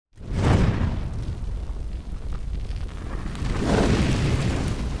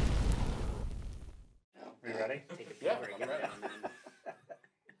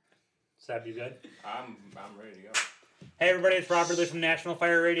Seb, you good? I'm ready to go. Hey everybody, it's Rob Ridley from National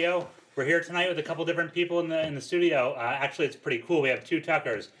Fire Radio. We're here tonight with a couple different people in the studio. Actually, it's pretty cool. We have two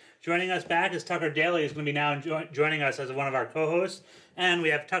Tuckers. Joining us back is Tucker Daly, who's going to be now joining us as one of our co-hosts. And we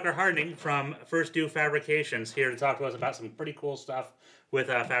have Tucker Harding from First Do Fabrications here to talk to us about some pretty cool stuff with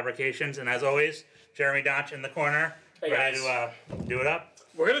fabrications. And as always, Jeremy Dotch in the corner, ready to do it up.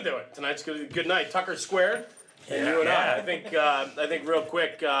 We're gonna do it. Tonight's good night. Tucker squared. And you and I think real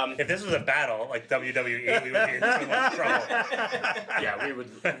quick. If this was a battle like WWE, we would be in so much trouble. Yeah, we would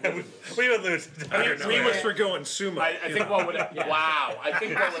lose. We were going sumo. I think what would wow. I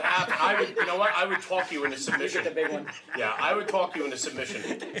think what would happen. I would talk you into submission. The big one. Yeah, I would talk you into submission.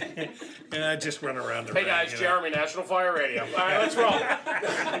 And I just run around the Hey ring, guys, Jeremy, National Fire Radio. All right, let's roll.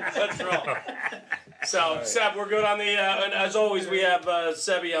 Let's roll. So Seb, we're good on the. And as always, we have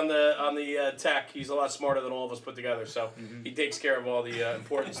Sebi on the tech. He's a lot smarter than all of us put together, so he takes care of all the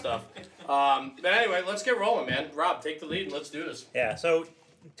important stuff. But anyway, let's get rolling, man. Rob, take the lead and let's do this. Yeah. So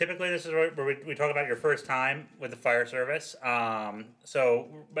typically, this is where we talk about your first time with the fire service.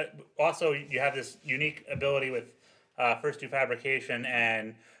 But also you have this unique ability with First Do Fabrication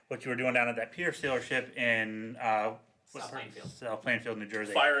and what you were doing down at that Pierce dealership in. South Plainfield, New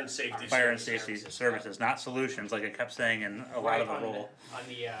Jersey. Fire and safety services, not solutions, like I kept saying in a lot of the role. On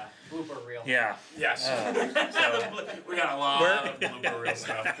the blooper reel. Yeah. Yes. We got a lot of blooper reel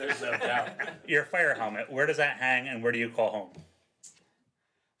stuff. There's no doubt. Your fire helmet, where does that hang and where do you call home?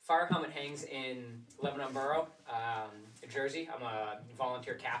 Fire helmet hangs in Lebanon Borough, Jersey. I'm a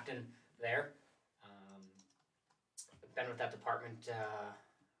volunteer captain there. I've been with that department,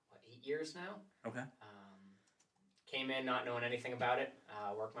 8 years now? Okay. Came in not knowing anything about it,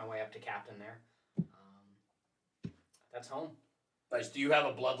 worked my way up to captain there. That's home. Nice. Do you have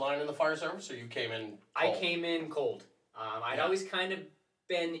a bloodline in the fire service, or you came in I cold? came in cold. I'd always kind of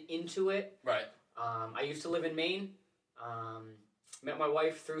been into it. Right. I used to live in Maine. Met my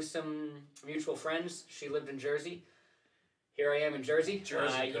wife through some mutual friends. She lived in Jersey. Here I am in Jersey. You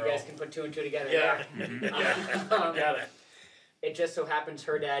guys can put two and two together. Yeah. There. Got it. It just so happens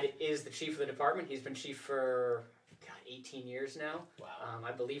her dad is the chief of the department. He's been chief for 18 years now. Wow.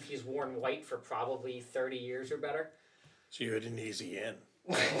 I believe he's worn white for probably 30 years or better. So you had an easy in.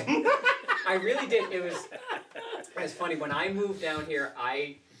 I really did. It was funny. When I moved down here,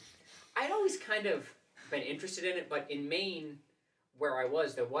 I'd always kind of been interested in it, but in Maine, where I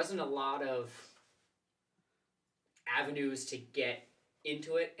was, there wasn't a lot of avenues to get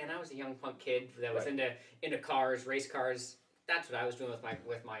into it, and I was a young punk kid that was into cars, race cars. That's what I was doing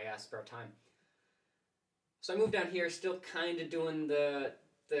with my spare time. So I moved down here, still kind of doing the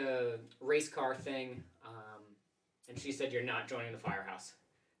race car thing, and she said, "You're not joining the firehouse.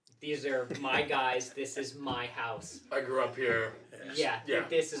 These are my guys. This is my house. I grew up here. Yeah.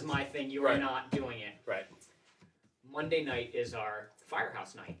 This is my thing. You are not doing it." Right. Monday night is our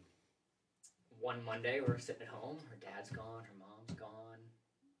firehouse night. One Monday, we're sitting at home. Her dad's gone. Her mom's gone.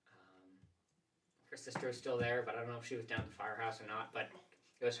 Her sister is still there, but I don't know if she was down at the firehouse or not. But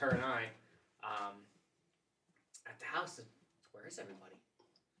it was her and I. At the house, where is everybody?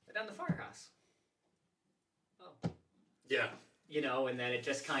 They're down the firehouse. Oh. Yeah. And then it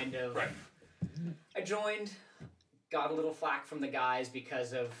just kind of... Right. I joined, got a little flack from the guys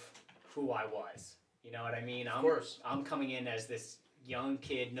because of who I was. You know what I mean? Of course. I'm coming in as this young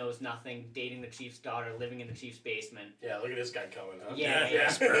kid, knows nothing, dating the chief's daughter, living in the chief's basement. Yeah, look at this guy coming, huh? Yeah.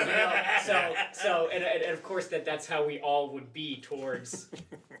 So of course that's how we all would be towards...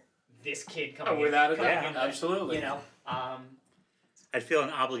 this kid coming without a doubt. Absolutely. I'd feel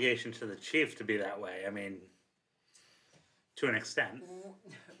an obligation to the chief to be that way. I mean, to an extent.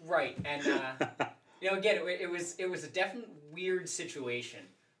 Right, and again, it was a definite weird situation,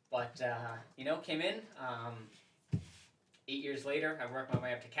 but came in. 8 years later, I worked my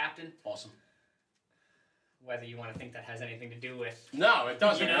way up to captain. Awesome. Whether you want to think that has anything to do with... No, it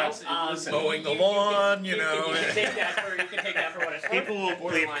doesn't. Mowing the lawn, you can take that for what it's worth. People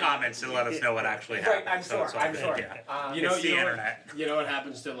will leave comments and let us know what actually happened. Right, I'm sure. Yeah. You know the internet. You know what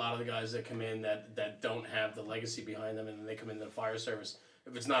happens to a lot of the guys that come in that don't have the legacy behind them, and then they come into the fire service.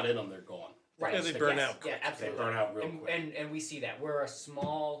 If it's not in them, they're gone. Right. Yeah, they burn out. Yeah, absolutely. They burn out real quick. And we see that. We're a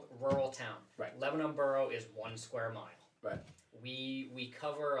small rural town. Right. Lebanon Borough is 1 square mile. Right. We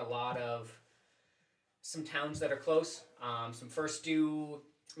cover a lot of some towns that are close, some First Do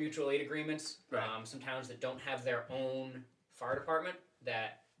mutual aid agreements, right. Some towns that don't have their own fire department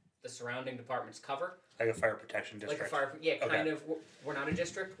that the surrounding departments cover. Like a fire protection district. Kind of. We're not a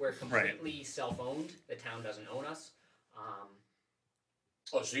district. We're completely self-owned. The town doesn't own us.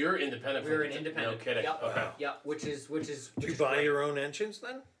 Oh, so you're independent. We're an independent. No kidding. Yep. Okay. Yep. Which is. Do you buy your own engines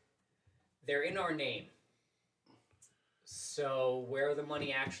then? they're in our name. So where the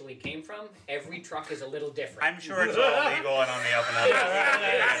money actually came from, every truck is a little different. I'm sure it's all legal and on the up and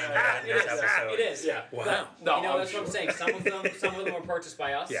up. It is. Yeah. Wow. No, You know, I'm that's sure. what I'm saying. Some of them were purchased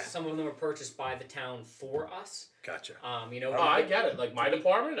by us. Yeah. Some of them were purchased by the town for us. Gotcha. You know, Oh, I get it. Like my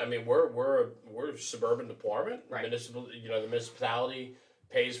department, I mean, we're a suburban department. Right. Municipal, the municipality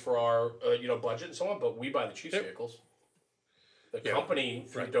pays for our budget and so on, but we buy the chief's Yep. vehicles. The Yeah. company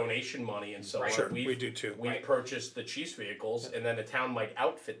through Right. donation money and so Right. on. Sure, we do too. We've Right. purchased the chief's vehicles, and then the town might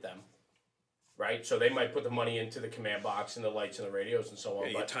outfit them. Right, so they might put the money into the command box and the lights and the radios and so on. Yeah,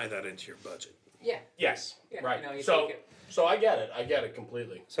 you but tie that into your budget. yeah. yes, Yeah, right. you know, you so take it. so I get it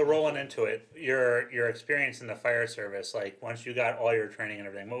completely. So rolling into it, your experience in the fire service, like once you got all your training and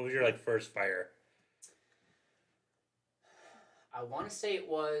everything, what was your like first fire? I want to say it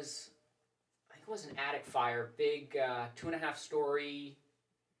was an attic fire, big 2.5 story,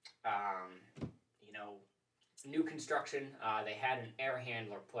 new construction. They had an air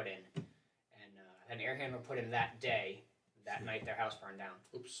handler put in, and an air handler put in that day. That night, their house burned down.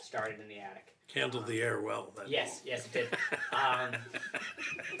 Oops. Started in the attic. Handled the air well. Then. Yes, it did.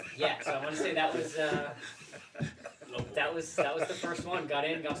 So I want to say that was the first one. Got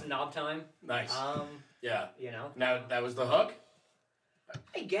in, got some knob time. Nice. Yeah. You know. Now that was the hook.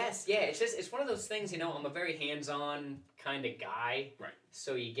 I guess, yeah. It's one of those things, I'm a very hands-on kind of guy. Right.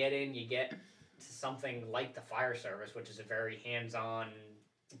 So you get to something like the fire service, which is a very hands-on,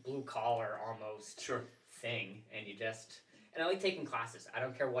 blue-collar almost Sure. thing, and I like taking classes. I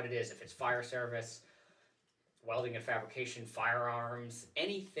don't care what it is, if it's fire service, welding and fabrication, firearms,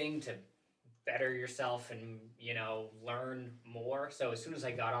 anything to better yourself and learn more. So as soon as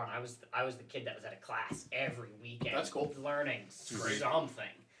I got on, I was the kid that was at a class every weekend. That's cool. Learning Great. something.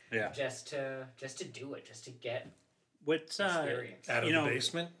 Yeah. Just to do it, just to get What's experience. Out of You the know-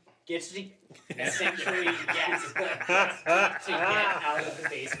 basement. Get to essentially yes, to get out of the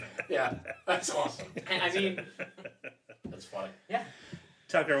basement. Yeah, that's awesome. And I mean, That's funny. yeah.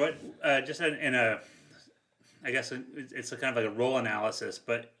 Tucker, what just in a, I guess it's a kind of like a role analysis,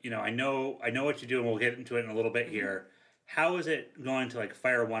 but I know what you do, and we'll get into it in a little bit here. How is it going to like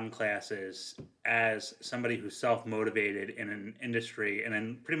Fire One classes as somebody who's self-motivated in an industry, and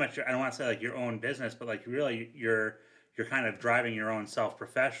then pretty much, I don't want to say like your own business, but like really you're kind of driving your own self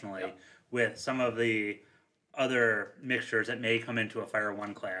professionally Yep. with some of the other mixtures that may come into a Fire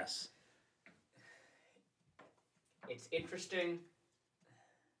One class? It's interesting.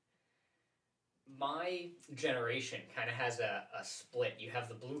 My generation kind of has a split. You have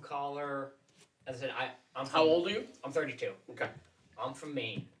the blue collar. As I said, I'm How old are you? I'm 32. Okay. I'm from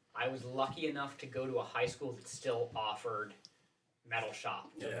Maine. I was lucky enough to go to a high school that still offered metal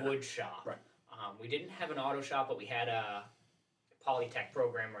shop, the Yeah. wood shop. Right. We didn't have an auto shop, but we had a Polytech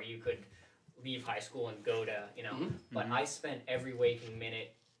program where you could leave high school and go to, But I spent every waking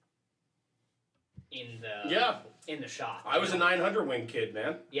minute in the shop. I was a 900 wing kid,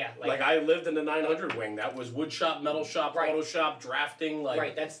 man. Yeah, Like I lived in the 900 wing. That was wood shop, metal shop, Right. auto shop, drafting. Like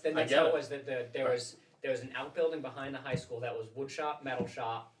right. That's I how get it it. was. There was an outbuilding behind the high school that was wood shop, metal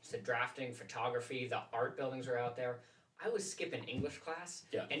shop, so drafting, photography. The art buildings were out there. I was skipping English class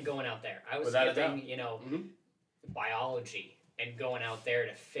Yeah. and going out there. I was Without a skipping, Mhm. biology and going out there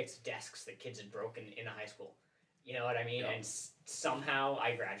to fix desks that kids had broken in a high school. You know what I mean? Yeah. And somehow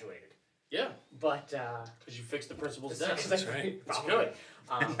I graduated. Yeah, But because you fixed the principal's so- desk. That's right. It's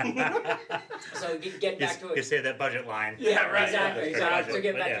probably. good. So get back to You it. say that budget line. Yeah, right. Exactly. Yeah, So that's to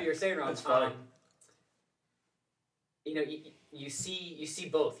get right. back Yeah. to your saying, Ron, That's funny. you see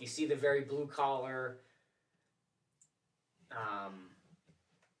both. You see the very blue collar,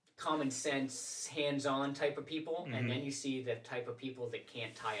 common sense, hands on type of people, Mhm. and then you see the type of people that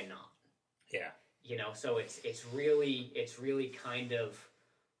can't tie a knot. Yeah. So it's really kind of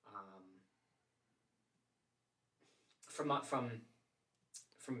from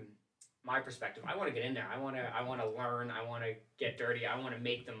my perspective. I want to get in there. I want to learn. I want to get dirty. I want to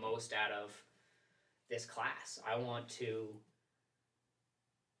make the most out of this class. I want to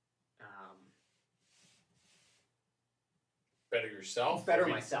Better yourself. better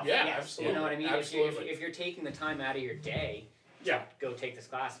myself. Yeah, yes. absolutely. You know what I mean? Absolutely. If you're taking the time out of your day Yeah. to go take this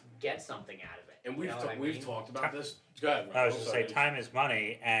class, get something out of it. And You we've know what I we've mean? talked about this. Go ahead. I was Rob. just say time is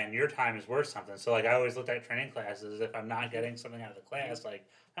money, and your time is worth something. So like I always looked at training classes. If I'm not getting something out of the class, like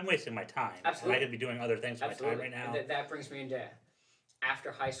I'm wasting my time. Absolutely. And I could be doing other things with Absolutely. my time right now. And that brings me into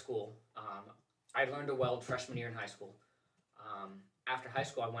after high school. I learned to weld freshman year in high school. After high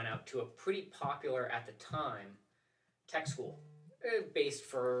school, I went out to a pretty popular at the time tech school, based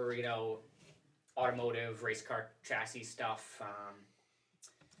for automotive race car chassis stuff.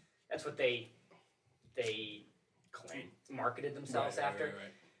 That's what they Claim. marketed themselves after.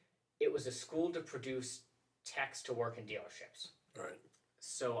 Right. It was a school to produce techs to work in dealerships. Right.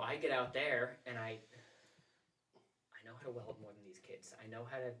 So I get out there and I know how to weld more than these kids. I know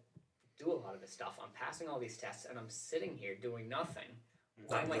how to do a lot of this stuff. I'm passing all these tests and I'm sitting here doing nothing.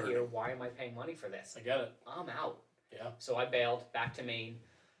 Why am I here? Why am I paying money for this? I get it. I'm out. Yeah. So I bailed back to Maine.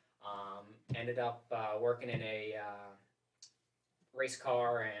 Ended up working in a race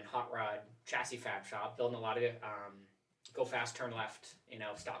car and hot rod chassis fab shop, building a lot of go fast, turn left,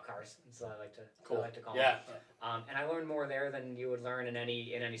 stock cars. That's what I like to call them. And I learned more there than you would learn in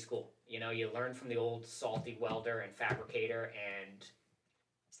any school. You learn from the old salty welder and fabricator and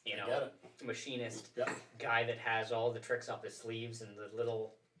machinist guy that has all the tricks up his sleeves and the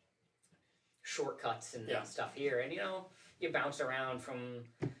little shortcuts and stuff here. And you bounce around from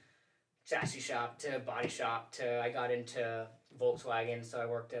chassis shop to body shop to I got into Volkswagen, so I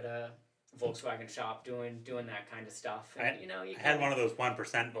worked at a Volkswagen shop doing that kind of stuff. And I had one of those 1%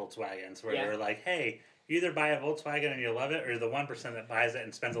 Volkswagens where they were like, hey, you either buy a Volkswagen and you love it, or the 1% that buys it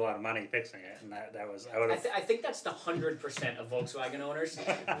and spends a lot of money fixing it. And that was I think that's the 100% of Volkswagen owners.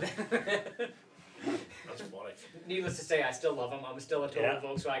 That's funny. Needless to say, I still love them. I'm still a total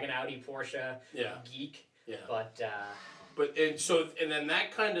Volkswagen, Audi, Porsche geek. Yeah. But and then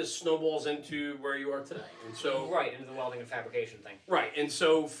that kind of snowballs into where you are today. And so right into the welding and fabrication thing. Right. And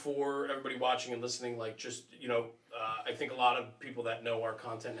so for everybody watching and listening, I think a lot of people that know our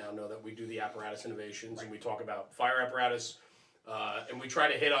content now know that we do the apparatus innovations and we talk about fire apparatus, and we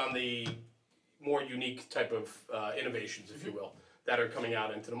try to hit on the more unique type of innovations, if you will, that are coming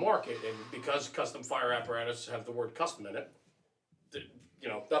out into the market. And because custom fire apparatus have the word custom in it,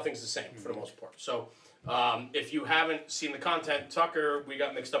 nothing's the same for the most part. So if you haven't seen the content, Tucker, we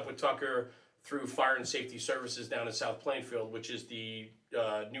got mixed up with Tucker through Fire and Safety Services down in South Plainfield, which is the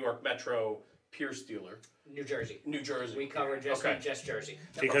New York Metro Pierce dealer. New Jersey. We cover just Jersey.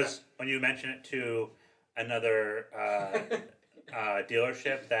 Because when you mention it to another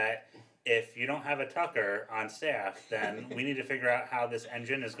dealership that if you don't have a Tucker on staff, then we need to figure out how this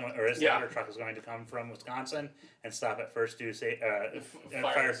engine is going, or this ladder truck is going to come from Wisconsin and stop at First Due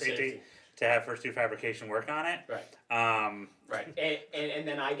Fire Safety to have First Due Fabrication work on it. Right. Right. And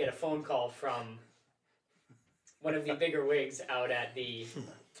then I get a phone call from one of the bigger wigs out at the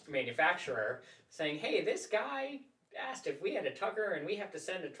manufacturer saying, hey, this guy asked if we had a Tucker and we have to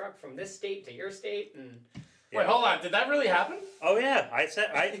send a truck from this state to your state. And wait, hold on. Did that really happen? Oh yeah, I said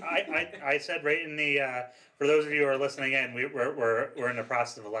right in the for those of you who are listening in, we're in the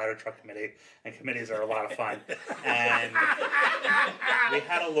process of a ladder truck committee, and committees are a lot of fun. And we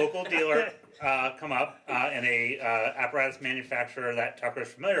had a local dealer come up and a apparatus manufacturer that Tucker's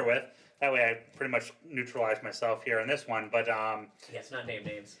familiar with. That way, I pretty much neutralized myself here in this one. But it's not name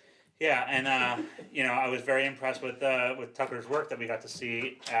names. Yeah, and I was very impressed with Tucker's work that we got to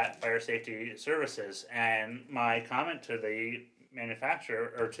see at Fire Safety Services. And my comment to the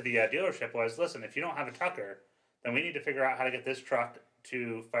manufacturer or to the dealership was, listen, if you don't have a Tucker, then we need to figure out how to get this truck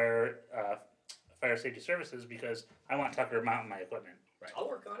to Fire Safety Services because I want Tucker mounting my equipment. Right. I'll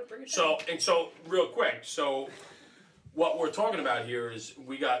work on it. Bring it. So real quick, so what we're talking about here is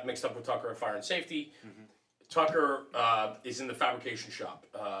we got mixed up with Tucker at Fire and Safety. Mm-hmm. Tucker is in the fabrication shop.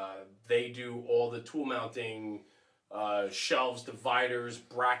 They do all the tool mounting, shelves, dividers,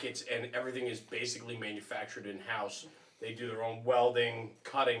 brackets, and everything is basically manufactured in-house. They do their own welding,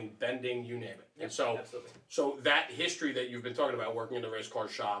 cutting, bending, you name it. Yep, and so, absolutely. So that history that you've been talking about, working in the race car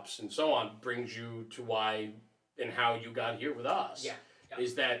shops and so on, brings you to why and how you got here with us. Yeah.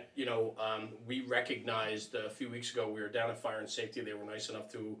 Is that, we recognized a few weeks ago, we were down at Fire and Safety. They were nice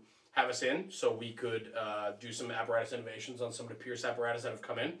enough to have us in so we could do some apparatus innovations on some of the Pierce apparatus that have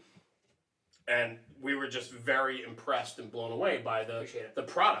come in. And we were just very impressed and blown away by the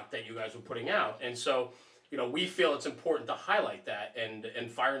product that you guys were putting out. And so, we feel it's important to highlight that. And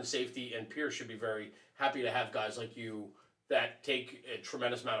Fire and Safety and Pierce should be very happy to have guys like you that take a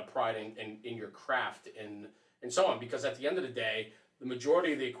tremendous amount of pride in your craft and so on. Because at the end of the day, the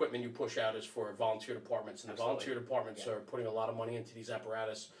majority of the equipment you push out is for volunteer departments. And the volunteer departments are putting a lot of money into these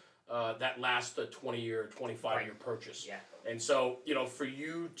apparatus that last a 20-year, 25-year purchase. Yeah. And so, for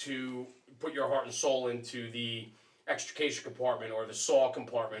you to put your heart and soul into the extrication compartment or the saw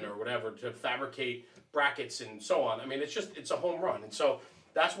compartment or whatever to fabricate brackets and so on, I mean, it's a home run. And so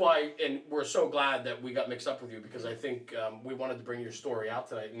that's why, and we're so glad that we got mixed up with you because I think we wanted to bring your story out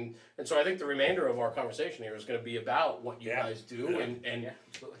tonight. And so I think the remainder of our conversation here is going to be about what you guys do and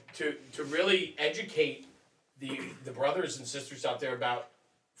to really educate the brothers and sisters out there about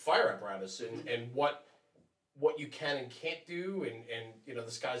fire apparatus and what what you can and can't do, and you know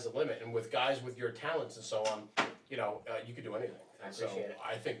the sky's the limit. And with guys with your talents and so on, you know you could do anything. I And so appreciate it.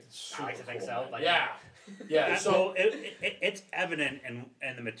 I think it's super I like to think cool, so, man. but yeah, yeah. So So it's evident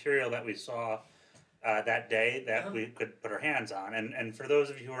in the material that we saw that day that we could put our hands on. And for those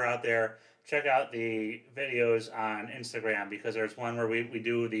of you who are out there, check out the videos on Instagram, because there's one where we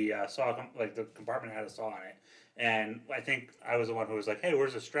do the saw, like the compartment had a saw on it. And I think I was the one who was like, hey,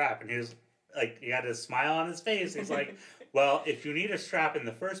 where's the strap? And he was like, he had a smile on his face. He's like, well, if you need a strap in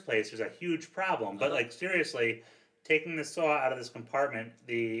the first place, there's a huge problem. But like, seriously, taking the saw out of this compartment,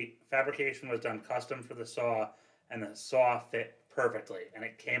 the fabrication was done custom for the saw, and the saw fit perfectly, and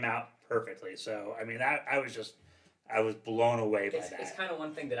it came out perfectly. So I mean, I was blown away by that. It's kind of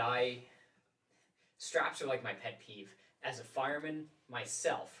one thing that straps are like my pet peeve. As a fireman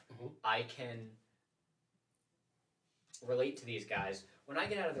myself, I can relate to these guys. When I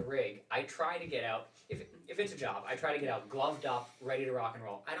get out of the rig, I try to get out, if it's a job, I try to get out gloved up, ready to rock and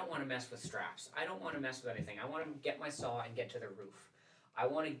roll. I don't want to mess with straps. I don't want to mess with anything. I want to get my saw and get to the roof. I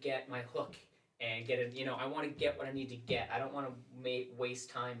want to get my hook and get it, I want to get what I need to get. I don't want to waste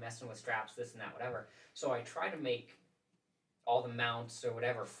time messing with straps, this and that, whatever. So I try to make all the mounts or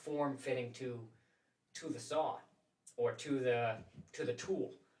whatever form-fitting to the saw or to the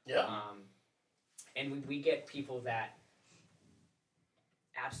tool. yeah, And we get people that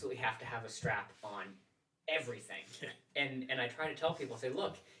absolutely have to have a strap on everything. And I try to tell people, say,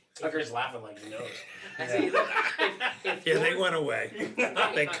 look, Tucker's laughing like he knows. I say, look, if Yeah, they your- went away.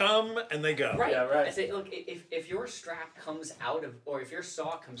 They come and they go. Right. Yeah, right. I say, look, if your strap comes out of, or if your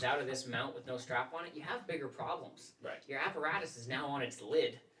saw comes out of this mount with no strap on it, you have bigger problems. Right. Your apparatus is now on its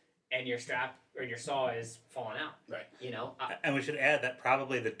lid, and your strap or your saw is falling out. Right. And we should add that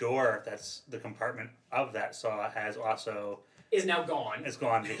probably the door that's the compartment of that saw has also Is now gone. is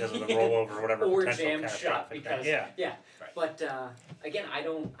gone because of the rollover or whatever Or potential jammed shut catastrophic because thing. Yeah. Right. But again, I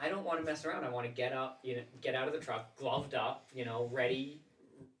don't want to mess around. I want to get up, get out of the truck, gloved up, ready,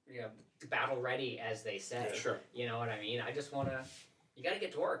 battle ready, as they say. Yeah, sure. You know what I mean? I just want to. You got to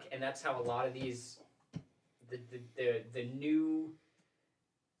get to work, and that's how a lot of these, the new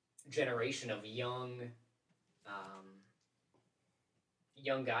generation of young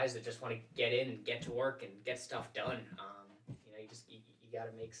guys that just want to get in and get to work and get stuff done. You got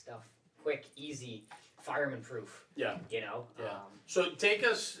to make stuff quick, easy, fireman proof. Yeah. Yeah. So so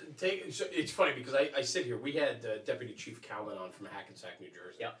it's funny because I sit here. We had Deputy Chief Calvin on from Hackensack, New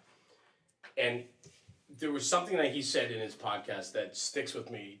Jersey. Yep. And there was something that he said in his podcast that sticks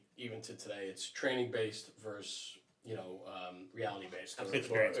with me even to today. It's training based versus reality based or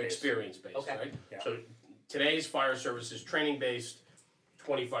Experience-based. experience based, Okay. right? Yeah. So today's fire service is training based.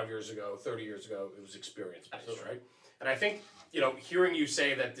 25 years ago, 30 years ago, it was experience based, Absolutely. right? And I think hearing you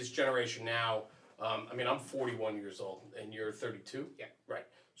say that this generation now. I'm 41 years old, and you're 32. Yeah. Right.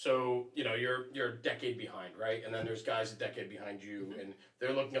 So you're a decade behind, right? And then there's guys a decade behind you, and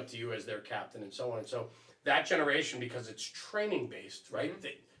they're looking up to you as their captain, and so on. And so that generation, because it's training based, right?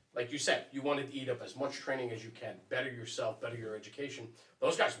 Like you said, you want to eat up as much training as you can, better yourself, better your education.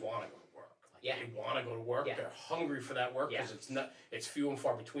 Those guys want to go to work. Yeah. They want to go to work. Yeah. They're hungry for that work because Yeah. it's few and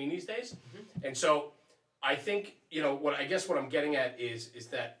far between these days. And so I think what I'm getting at is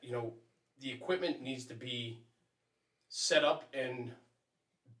that the equipment needs to be set up and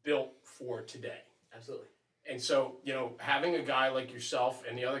built for today. Absolutely. And so, having a guy like yourself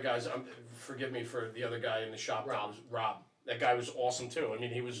and the other guys, forgive me for the other guy in the shop, Rob. That guy was awesome too. I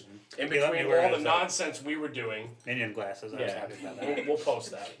mean, he was in He let me between wear all the his, nonsense we were doing. Minion glasses. I was happy about that. We'll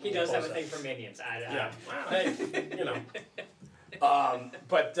post that. He We'll does have a post thing for minions. Yeah. Well, hey,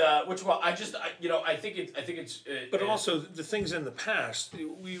 but I think it's. But also the things in the past,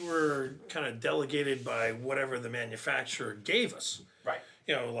 we were kind of delegated by whatever the manufacturer gave us. Right.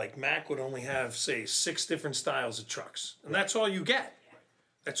 Like Mack would only have, say, 6 different styles of trucks, and that's all you get.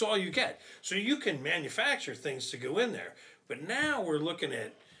 That's all you get. So you can manufacture things to go in there, but now we're looking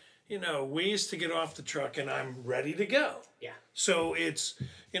at, ways to get off the truck, and I'm ready to go. Yeah. So it's,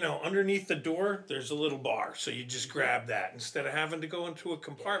 underneath the door, there's a little bar. So you just grab that instead of having to go into a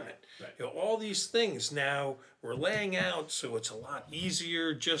compartment. Right. All these things now we're laying out, so it's a lot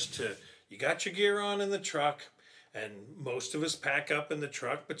easier you got your gear on in the truck, and most of us pack up in the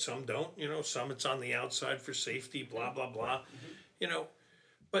truck, but some don't. Some it's on the outside for safety, blah, blah, blah.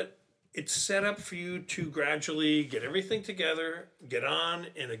 But it's set up for you to gradually get everything together, get on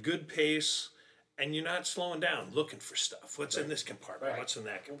in a good pace, and you're not slowing down looking for stuff. What's in this compartment? Right. What's in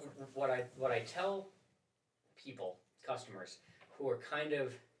that compartment? What I tell people, customers, who are kind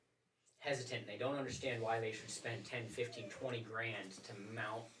of hesitant, they don't understand why they should spend 10, 15, 20 grand to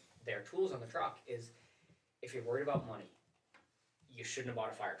mount their tools on the truck, is if you're worried about money, you shouldn't have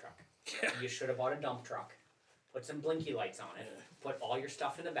bought a fire truck. Yeah. You should have bought a dump truck. Put some blinky lights on it. Put all your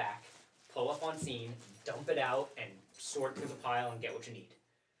stuff in the back. Pull up on scene. Dump it out and sort through the pile and get what you need.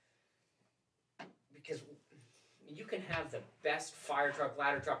 Because you can have the best fire truck,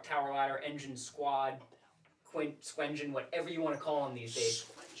 ladder truck, tower ladder, engine squad, squengine, whatever you want to call them these days.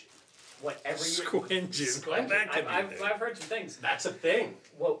 Whatever you Squengine. I've heard some things. That's a thing.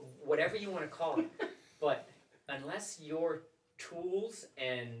 Whatever you want to call it. But unless your tools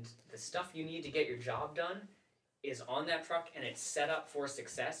and the stuff you need to get your job done is on that truck and it's set up for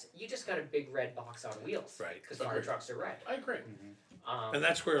success, you just got a big red box on wheels. Right. Because fire trucks are red. I agree. And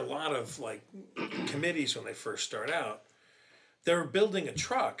that's where a lot of like committees, when they first start out, they're building a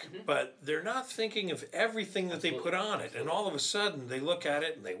truck, but they're not thinking of everything that they put on it. And all of a sudden, they look at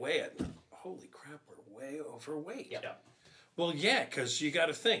it and they weigh it. Holy crap, we're way overweight. Yep. Well, yeah, because you got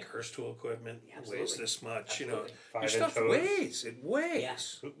to think Hearst Tool Equipment weighs this much. You know, your 5-inch stuff hose. weighs. It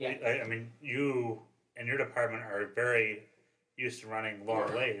weighs. Yeah. I mean, you and your department are very used to running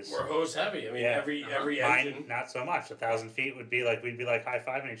long lays. We're hose heavy. I mean, Yeah. every Mine, engine. not so much. 1,000 feet would be like we'd be like high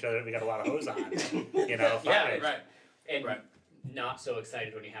fiving each other. We got a lot of hose on. You know. Yeah, fire. right. And Right. not so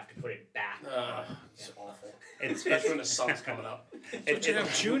excited when you have to put it back. It's awful. It's Especially when the sun's coming up. That's what you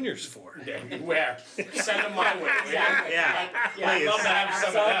have juniors for. Where? Send them my way. will ya? Exactly. Yeah. I'd love to have some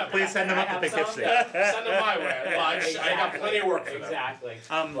of them. Please send them up to Have Poughkeepsie. some? Send them my way. Well, I got plenty of work for them. Exactly.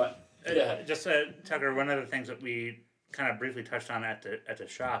 But, yeah. Just Tucker, one of the things that we kind of briefly touched on at the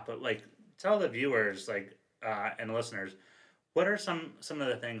shop, but like tell the viewers like and listeners, what are some of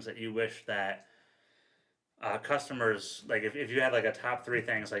the things that you wish that customers, like if you had like a top 3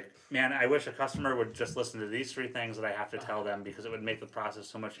 things, like, man, I wish a customer would just listen to these 3 things that I have to tell them because it would make the process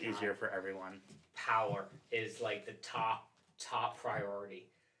so much easier for everyone. Power is like the top priority.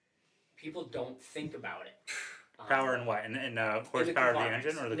 People don't think about it. Power and what? And horsepower of the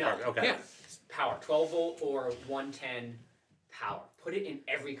engine or the No. car? Okay. Yeah. Power, 12 volt or 110 power. Put it in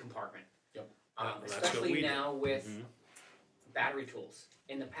every compartment. Yep. That's what we Especially do. now with battery tools.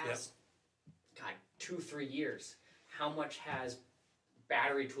 In the past, God, 2-3 years, how much has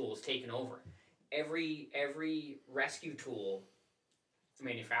battery tools taken over? Every rescue tool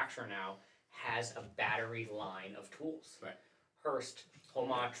manufacturer now has a battery line of tools. Right. Hearst,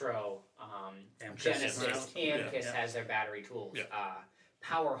 Homatro, Amcus. Genesis, Amcus Yeah. has their battery tools. Yeah.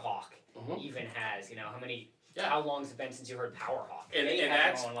 Powerhawk Mhm. even has, how many, Yeah. how long has it been since you heard Powerhawk? And They have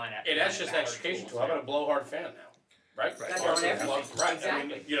that's- their own line And that's just battery education tools. tool. How about a blowhard fan now? Right? That's Also, on everything. Right. Exactly. I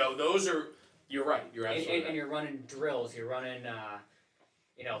mean, those are. You're right. You're absolutely And right. you're running drills, you're running,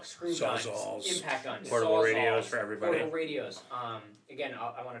 screw guns, Sawzalls. impact guns, Portable sawzalls, radios for everybody. Portable radios. Again,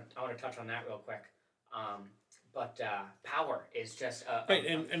 I want to touch on that real quick. But power is just Right,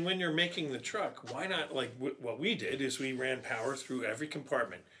 and when you're making the truck, why not, like, what we did is we ran power through every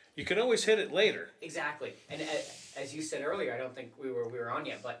compartment. You can always hit it later. exactly. And as you said earlier, I don't think we were on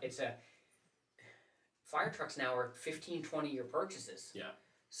yet, but it's fire trucks now are 15, 20-year purchases. Yeah.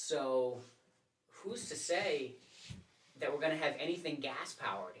 So who's to say that we're going to have anything gas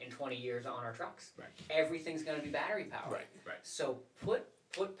powered in 20 years on our trucks? Right. Everything's going to be battery powered. Right. So put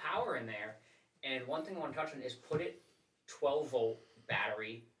power in there, and one thing I want to touch on is put it 12 volt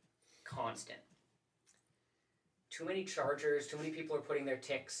battery constant. Too many chargers, too many people are putting their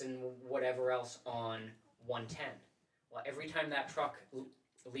ticks and whatever else on 110. Well, every time that truck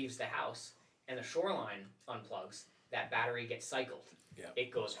leaves the house and the shoreline unplugs, that battery gets cycled. Yeah.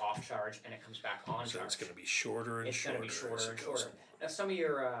 It goes off charge and it comes back on So charge. it's going to be shorter and It's shorter. going to be shorter as and it goes shorter. Now, some of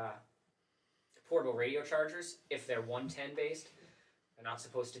your portable radio chargers, if they're 110 based, they're not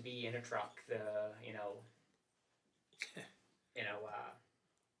supposed to be in a truck.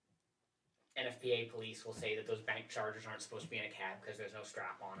 NFPA police will say that those bank chargers aren't supposed to be in a cab because there's no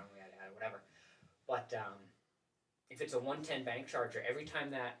strap on them, whatever. But if it's a 110 bank charger, every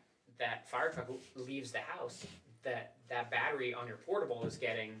time that fire truck leaves the house, that battery on your portable is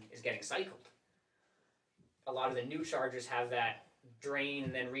getting cycled. A lot of the new chargers have that drain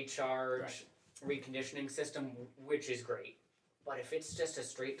and then recharge reconditioning system, which is great. But if it's just a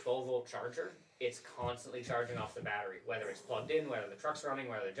straight 12 volt charger, it's constantly charging off the battery, whether it's plugged in, whether the truck's running,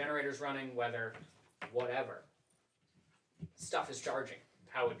 whether the generator's running, whether whatever. Stuff is charging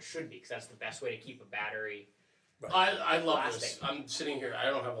how it should be, because that's the best way to keep a battery. I love Lasting. this. I'm sitting here. I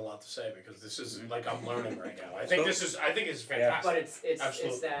don't have a lot to say because this is like I'm learning right now. I think it's fantastic. But it's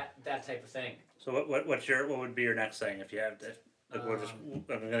Absolutely. that type of thing. So what would be your next thing if you had to? Like, we'll just I'm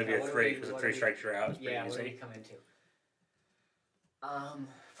going to be a what do 3 we- because a what 3 do we- strikes you're out. It's pretty Yeah, what do we easy. come into?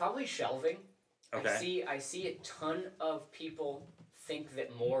 Probably shelving. Okay. I see a ton of people think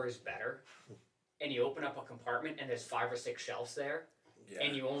that more is better, and you open up a compartment and there's 5 or 6 shelves there,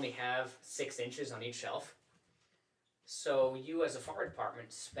 and you only have 6 inches on each shelf. So you as a fire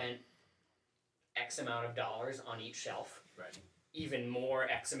department spent X amount of dollars on each shelf. Right. Even more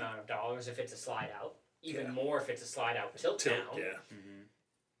X amount of dollars if it's a slide out. Even more if it's a slide out tilt down. Yeah.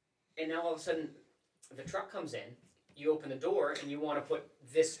 And now all of a sudden, the truck comes in, you open the door, and you want to put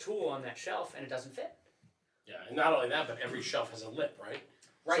this tool on that shelf, and it doesn't fit. Yeah, and not only that, but every shelf has a lip, right?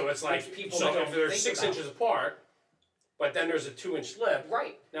 Right. So it's like, Which people so don't if they're think 6 about. inches apart, but then there's a 2-inch lip,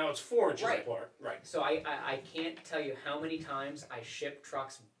 Right. now it's 4 inches Right. apart. Right. So I can't tell you how many times I ship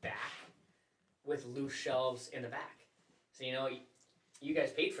trucks back with loose shelves in the back. So, you know, you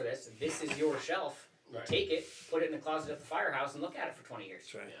guys paid for this. This is your shelf. Right. Take it, put it in the closet at the firehouse, and look at it for 20 years.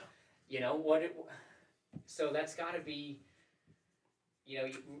 That's right. Yeah. You know, so that's got to be, you know...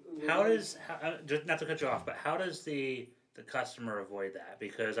 How does, just not to cut you off, but how does the customer avoid that?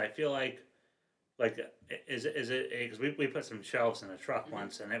 Because I feel like is it because we put some shelves in a truck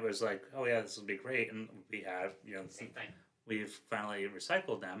once, and it was like, oh yeah, this will be great, and we have, you know, Same thing. we've finally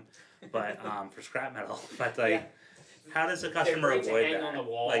recycled them, but for scrap metal. But like, how does the customer They're great avoid to hang that? on the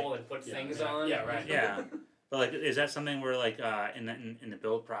wall Like, and put things on. Yeah, right. yeah, but like, is that something where like in the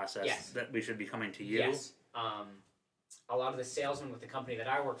build process Yes. that we should be coming to you? Yes. A lot of the salesmen with the company that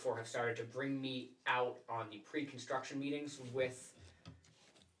I work for have started to bring me out on the pre-construction meetings with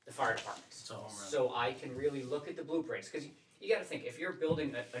the fire departments. So I can really look at the blueprints. Because you got to think, if you're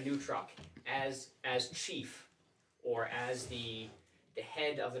building a new truck as chief or as the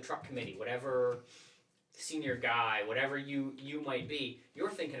head of the truck committee, whatever senior guy, whatever you might be, you're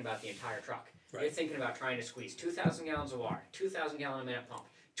thinking about the entire truck. Right. You're thinking about trying to squeeze 2,000 gallons of water, 2,000 gallon a minute pump,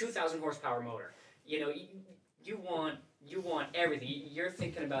 2,000 horsepower motor. You know, you want everything. You're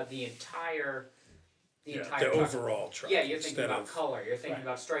thinking about the entire truck. overall truck. Yeah, you're thinking instead about of color. You're thinking Right.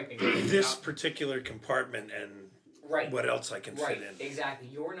 about striping. You're thinking this about, particular compartment and right. what else I can Right, fit in. exactly.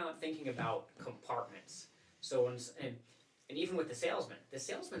 You're not thinking about compartments. So and even with the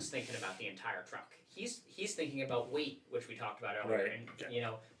salesman's thinking about the entire truck. He's thinking about weight, which we talked about earlier, Right. and you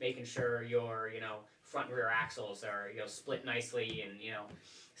know, making sure your front and rear axles are split nicely, and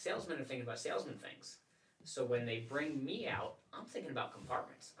salesmen are thinking about salesman things. So when they bring me out, I'm thinking about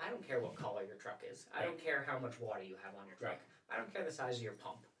compartments. I don't care what color your truck is. I don't care how much water you have on your truck. I don't care the size of your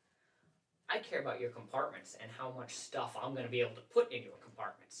pump. I care about your compartments and how much stuff I'm going to be able to put in your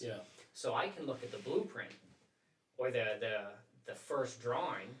compartments. Yeah. So I can look at the blueprint or the first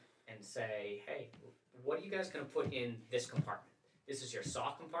drawing and say, hey, what are you guys going to put in this compartment? This is your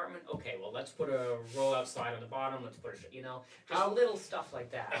saw compartment? Okay, well, let's put a roll-out slide on the bottom. Let's put just little stuff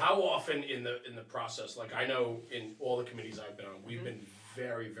like that. How often in the process, like I know in all the committees I've been on, we've been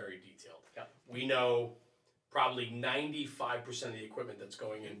very, very detailed. Yep. We know probably 95% of the equipment that's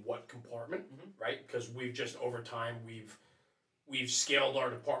going in what compartment, right? Because we've just over time we've scaled our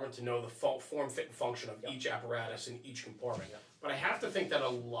department to know the form, fit, and function of each apparatus in each compartment. But I have to think that a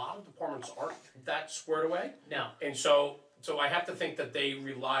lot of departments aren't that squared away, No. and so I have to think that they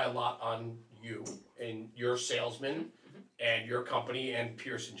rely a lot on you and your salesmen and your company and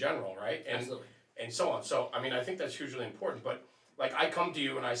Pierce in general, right? And Absolutely. and so on. So I mean, I think that's hugely important. But like, I come to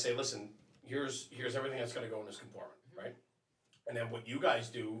you and I say, listen, here's everything that's going to go in this compartment, right? And then what you guys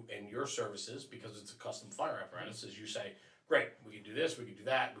do in your services, because it's a custom fire apparatus, is you say, great, we can do this, we can do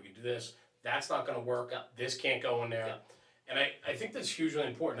that, we can do this. That's not going to work. This can't go in there. And I think that's hugely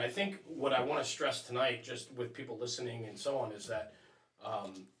important. I think what I want to stress tonight, just with people listening and so on, is that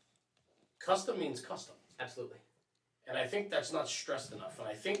custom means custom. Absolutely. And I think that's not stressed enough. And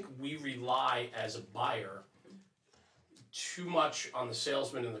I think we rely as a buyer too much on the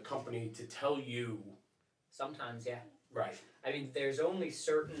salesman and the company to tell you. Sometimes, yeah. Right. I mean, there's only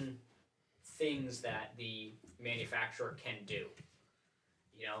certain things that the manufacturer can do.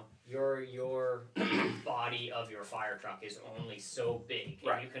 You know, your body of your fire truck is only so big, and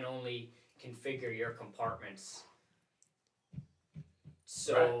Right. you can only configure your compartments.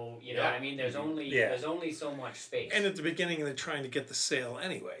 So you know what I mean. There's only so much space. And at the beginning, they're trying to get the sale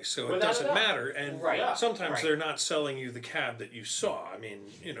anyway, so it Without a doesn't doubt. matter. And Right. sometimes Right. they're not selling you the cab that you saw. I mean,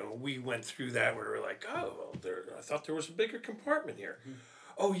 we went through that where we're like, oh, well, I thought there was a bigger compartment here.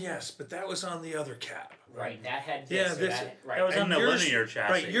 Oh, yes, but that was on the other cab. Right. That had this. Yeah, or this- that, right. That was on And the yours- linear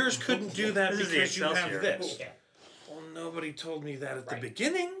chassis. Right, yours couldn't do that This is the because you have Excelsior. this. Yeah. Well, nobody told me that at the Right.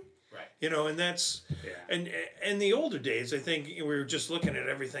 beginning. Right. And that's Yeah. and the older days, I think we were just looking at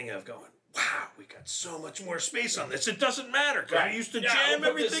everything of going, wow, we got so much more space on this. It doesn't matter because we used to jam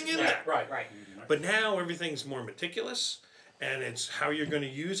we'll put this- everything in yeah, there. Right. Right. But now everything's more meticulous, and it's how you're going to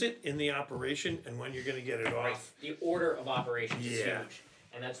use it in the operation and when you're going to get it Right. off. The order of operations is Yeah. huge.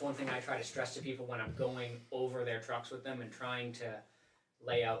 And that's one thing I try to stress to people when I'm going over their trucks with them and trying to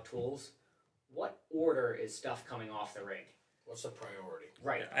lay out tools. What order is stuff coming off the rig? What's the priority?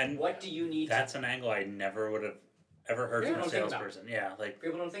 Right. And what do you need That's an angle I never would have ever heard from a don't think about salesperson. Yeah, like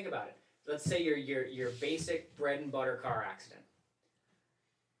People don't think about it. Let's say your basic bread and butter car accident.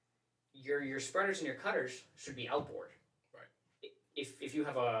 Your spreaders and your cutters should be outboard. Right. If you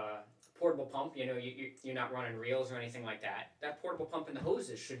have a portable pump, you're not running reels or anything like that. That portable pump and the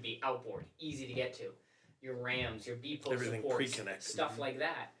hoses should be outboard, easy to get to. Your rams, your B-post Everything supports, pre-connected. stuff like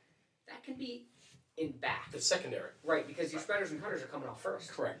that. That can be in back. It's secondary. Right, because your spreaders and cutters are coming off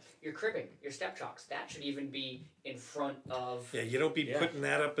first. Correct. Your cribbing, your step chocks, that should even be in front of. Yeah, you don't be putting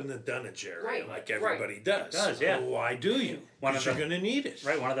that up in the dunnage area Right, like everybody does. It does, yeah. Why do you? Because you're going to need it.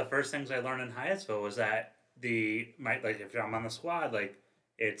 right. One of the first things I learned in Hyattsville was that if I'm on the squad, like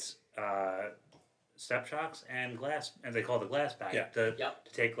it's step shocks and glass, and they call it the glass bag, Yeah. to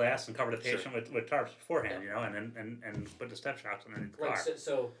take glass and cover the patient with tarps beforehand, Yep. and put the step shocks underneath the Right,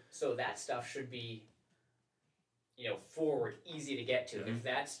 car. so that stuff should be, forward, easy to get to. Mm-hmm. If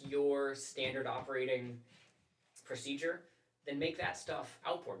that's your standard operating procedure, then make that stuff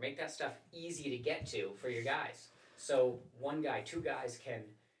outboard. Make that stuff easy to get to for your guys. So one guy, two guys can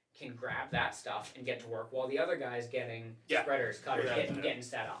grab that stuff and get to work, while the other guy's getting spreaders, cutters, getting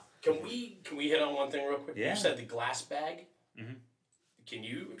set up. Can we hit on one thing real quick? Yeah. You said the glass bag. Mhm. Can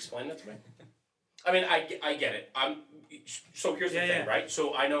you explain that to me? I mean, I get it. So here's the thing, Yeah. right?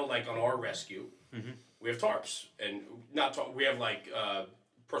 So I know, like on our rescue, Mhm. we have tarps, and we have like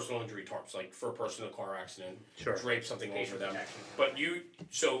personal injury tarps, like for a person in a car accident, Sure. drape something Patient over them. protection. But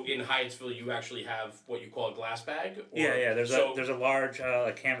so in Hyattsville, you actually have what you call a glass bag. Or, Yeah. There's so, a large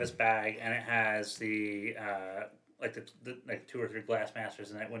canvas bag, and it has the like 2 or 3 glass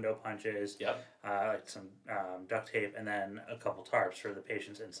masters in it, window punches, Yep. like some duct tape, and then a couple tarps for the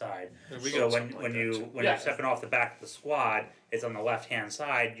patients inside. We So got something like when that, you too. when you're stepping off the back of the squad, it's on the left hand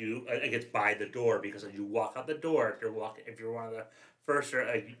side. It gets by the door, because as you walk out the door, if you're one of the first,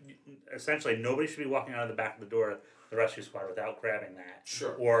 or essentially nobody should be walking out of the back of the door, the rescue squad, without grabbing that.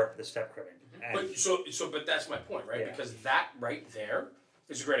 Sure. Or the step cribbing. And But that's my point, right? Yeah. Because that right there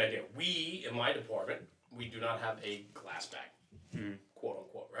is a great idea. We, in my department, we do not have a glass bag, quote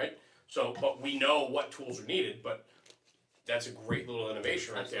unquote, right? So, but we know what tools are needed. But that's a great little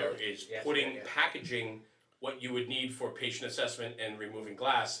innovation right there. Absolutely. Is Yeah, putting yeah. packaging what you would need for patient assessment and removing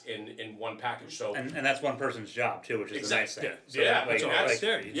glass in one package. So and that's one person's job too, which is the nice thing. Exactly. So Yeah, that way, It's all that's- right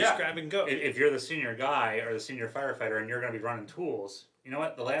there. You yeah. just grab and go. if you're the senior guy or the senior firefighter and you're going to be running tools, you know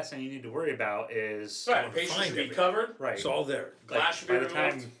what? The last thing you need to worry about is right, to patient find should be everything. covered. right. It's all there. Glass should be by the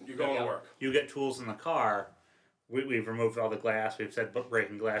removed. time- You're going to Yeah. work. You get tools in the car. We've removed all the glass. We've said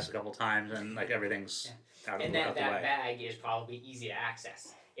breaking glass a couple times, and like everything's out of And out that the way. bag is probably easy to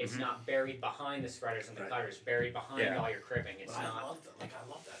access. It's not buried behind the spreaders and the Right. cutters, buried behind Yeah. all your cribbing. It's But not. I love that. I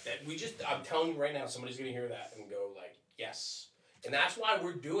love that. I'm telling you right now, somebody's going to hear that and go like, yes. And that's why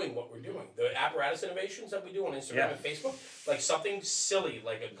we're doing what we're doing. The apparatus innovations that we do on Instagram Yeah. and Facebook, like something silly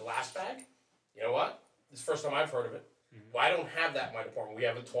like a glass bag. You know what? It's the first time I've heard of it. Well, I don't have that in my department. We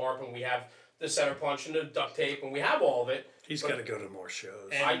have a tarp and we have the center punch and the duct tape and we have all of it. He's But- got to go to more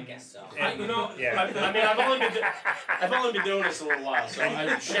shows. I guess so. I mean, I've only been doing this a little while, so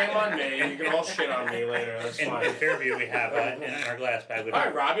shame on me. You can all shit on me later. That's In fine. Fairview, we have in our glass bag. All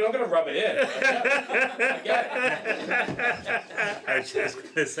right, Rob, you're not gonna rub it in. I get it. I was just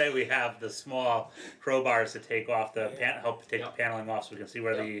going to say we have the small crowbars to take off the help take the paneling off, so we can see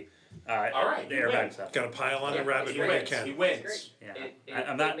where the All right, the you win. airbags are. Got to pile on Yeah, the rabbit He when you wins. He can. It's wins. great. Yeah.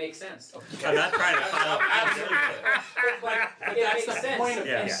 I'm not- It makes sense. I'm not trying to pile. Absolutely. But it That's makes the sense. point of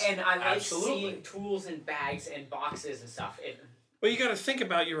Yeah. And, this. and I like Absolutely. seeing tools and bags and boxes and stuff. Well, you got to think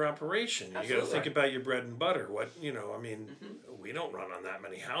about your operation. You got to Absolutely. think about your bread and butter. We don't run on that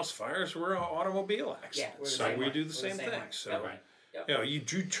many house fires. We're an automobile accident, we're the so same we way. do the We're the same same thing. way. So Yep. Right. you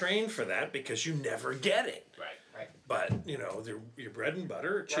do train for that because you never get it. Right. But your bread and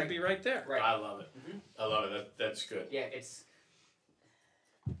butter it should Right. be right there. Right. I love it. I love it. That's good. Yeah, it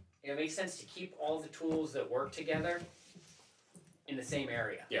makes sense to keep all the tools that work together in the same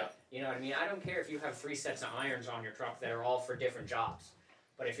area. Yeah. You know what I mean? I don't care if you have 3 sets of irons on your truck that are all for different jobs.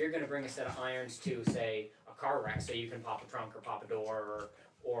 But if you're going to bring a set of irons to, say, a car wreck so you can pop a trunk or pop a door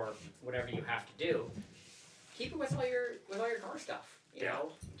or whatever you have to do, keep it with all your car stuff. You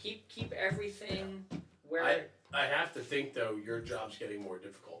know, keep everything where. I have to think though your job's getting more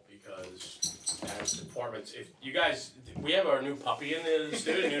difficult because as departments, if you guys, we have our new puppy in the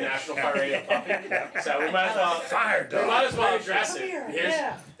studio, new National Fire Radio puppy, so we might as well Fire we might as well address it. There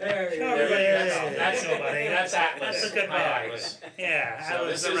you There go. you go. That's nobody. That's Atlas. That's a good Hi, boy. Atlas. Yeah, So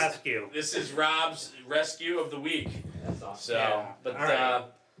Atlas this the is- rescue. This is Rob's rescue of the week. That's awesome. So, Yeah. but All right.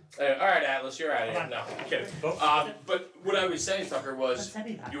 all right, Atlas, you're out of here. Come No, on. I'm kidding. Go. But what I was saying, Tucker, was What's that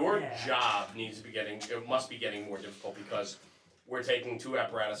about? your Yeah. job must be getting more difficult because we're taking 2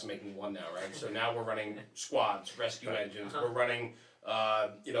 apparatus and making 1 now, right? So now we're running squads, rescue engines. We're running,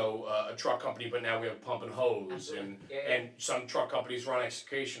 a truck company, but now we have pump and hose, Absolutely. Yeah. and some truck companies run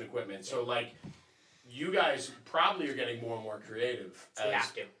excavation equipment. So like, you guys probably are getting more and more creative We as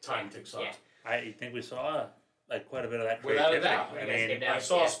have to. time ticks up. Yeah. I think we saw like quite a bit of that Without a creativity. doubt. I You guys mean, came down. I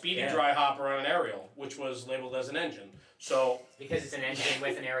saw Yeah. a speedy Yeah. dry hopper on an aerial, which was labeled as an engine. So Because it's an engine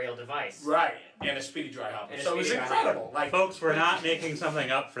with an aerial device. right, and a speedy dry hopper. And a So it was speedy dry incredible. Like folks, we're not making something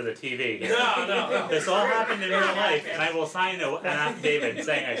up for the TV. here. no. This all happened in real life, and I will sign an affidavit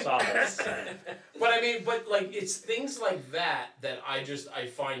saying I saw this. But I mean, like it's things like that I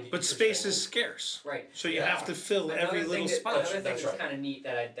find. But space is scarce, Right. so you Yeah. have to fill Another every thing little that- spot. Another thing That's that's right. kind of neat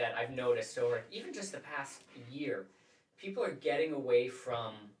that I've noticed over even just the past year, people are getting away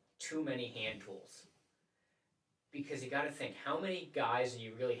from too many hand tools. Because you got to think, how many guys are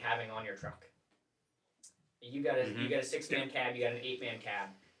you really having on your truck? You got a 6-man cab, you got an 8-man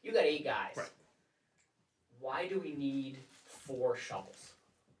cab, you got 8 guys. Right. Why do we need 4 shovels?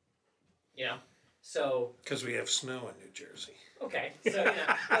 You know, so Because we have snow in New Jersey. okay, so you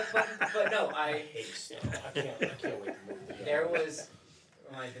know, but no, I hate snow. I can't wait to move. To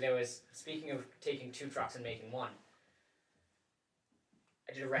there was speaking of taking 2 trucks and making 1.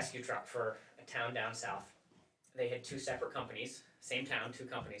 I did a rescue truck for a town down south. They had 2 separate companies, same town, 2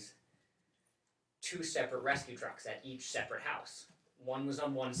 companies. 2 separate rescue trucks at each separate house. One was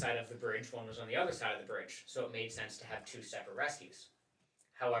on one side of the bridge, one was on the other side of the bridge, so it made sense to have 2 separate rescues.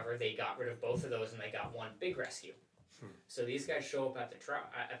 However, they got rid of both of those and they got 1 big rescue. So these guys show up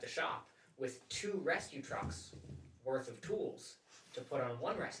at the shop with 2 rescue trucks worth of tools to put on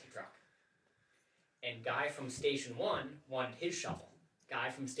 1 rescue truck. And guy from station 1 wanted his shovel. Guy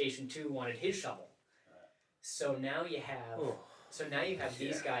from station 2 wanted his shovel. So now you have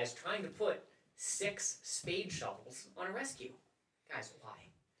these guys trying to put 6 spade shovels on a rescue. Guys, why?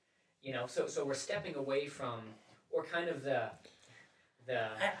 You know, so we're stepping away from, or kind of the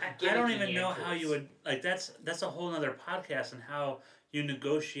I don't gimmicky even know hand how you tools. would like. That's a whole nother podcast and how you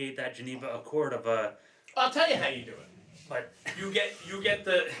negotiate that Geneva Accord of a. I'll tell you how you do it. But You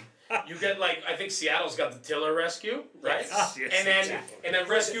get like I think Seattle's got the tiller rescue, right? Yes, yes, and then exactly. and then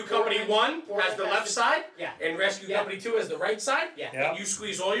rescue company 1 has the left side, Yeah. and rescue Yeah. company 2 has the right side. Yeah. Yeah. And you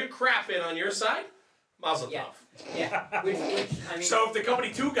squeeze all your crap in on your side. Mazel Yeah. tov. Yeah, which I mean, So if the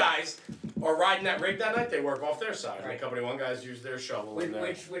company 2 guys are riding that rig that night, they work off their side. And Right. the company 1 guys use their shovel and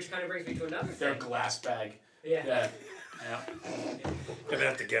which kind of brings me to another their thing. glass bag. Yeah. Yeah, yeah, Gonna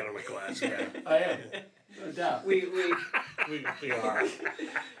have to get him a glass. Yeah. I am. No doubt. We we are.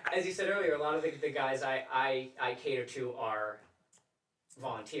 as you said earlier, a lot of the guys I cater to are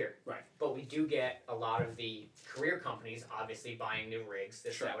volunteer. Right. But we do get a lot of the career companies obviously buying new rigs,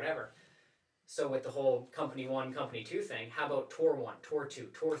 this, Sure. that, whatever. So with the whole company 1, company 2 thing, how about tour 1, tour 2,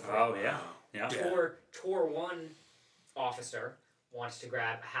 tour 3? Oh yeah, yeah. Tour 1 officer wants to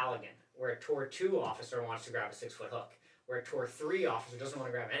grab a Halligan, where a tour 2 officer wants to grab a 6-foot hook, where a tour 3 officer doesn't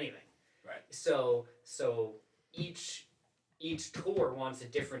want to grab anything. Right. So each tour wants a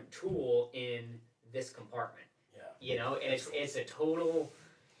different tool in this compartment. Yeah. You know, and it's a total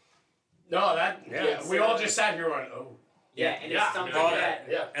No, that Yeah. we all just sat here going, oh. and Yeah. it's something Oh, that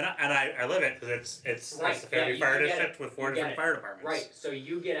Yeah. And I live it because it's Right, the Fairview yeah, Fire you get District with 4 You different get fire departments. right. So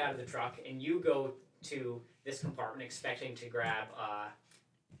you get out of the truck and you go to this compartment expecting to grab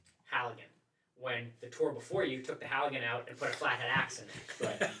Halligan, when the tour before you took the Halligan out and put a flathead axe in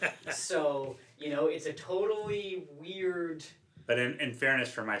it. Right. So you know it's a totally weird. But in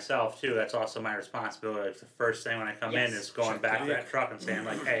fairness for myself too, that's also my responsibility. Like, the first thing when I come in Yes. is going Check back the to that truck and saying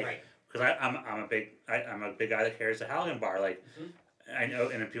like, hey, Right. because I'm a big guy that carries a Halligan bar. Like I know,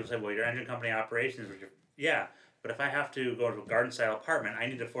 and then people say, well, your engine company operations, which yeah. But if I have to go to a garden style apartment, I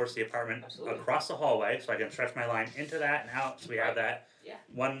need to force the apartment Absolutely. across the hallway so I can stretch my line into that and out. So we have that Yeah.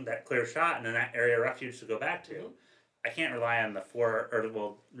 that clear shot and then that area of refuge to go back to. Mhm. I can't rely on the 4 or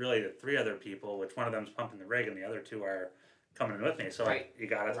well, really the 3 other people, which one of them's pumping the rig and the other 2 are coming in with me. So Right. you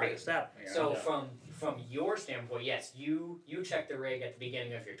gotta take Right. a step. You know? So from your standpoint, yes, you check the rig at the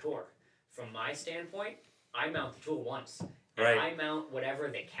beginning of your tour. From my standpoint, I mount the tool once. And Right. I mount whatever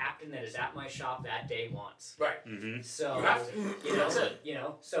the captain that is at my shop that day wants. Right. Mm-hmm. So You have to. That's it. you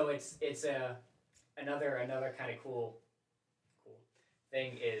know, so it's another kind of cool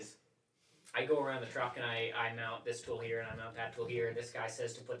thing is I go around the truck and I mount this tool here and I mount that tool here. This guy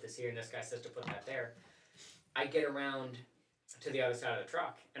says to put this here and this guy says to put that there. I get around to the other side of the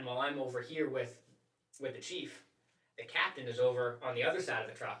truck, and while I'm over here with the chief, the captain is over on the other side of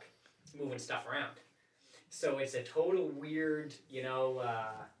the truck moving stuff around. So it's a total weird,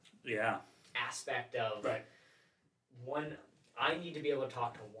 aspect of one. I need to be able to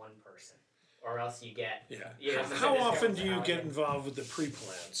talk to one person, or else you get. Yeah. How often do you get involved with the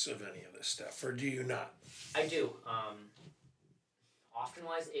pre-plans of any of this stuff, or do you not? I do.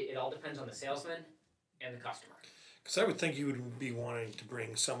 Often-wise, it all depends on the salesman and the customer. Because I would think you would be wanting to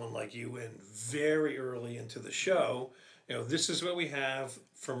bring someone like you in very early into the show. This is what we have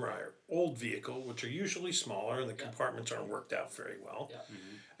from our old vehicle, which are usually smaller and the compartments aren't worked out very well. Yeah.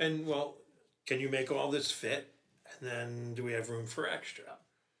 And well, can you make all this fit? And then do we have room for extra?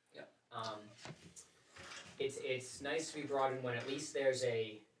 Yeah. It's nice to be brought in when at least there's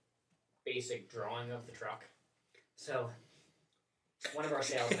a basic drawing of the truck. So one of our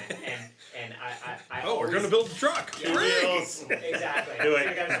salesmen and I we're gonna build the truck. Yeah. Wheels. Exactly. Do We're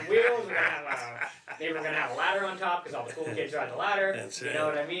it. gonna have some wheels. We're gonna have maybe we're gonna have a ladder on top because all the cool kids ride the ladder. That's you it. know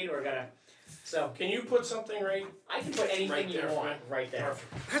what I mean? We're gonna. So Can you put something right? I can put anything Right you there, want Frank. right there.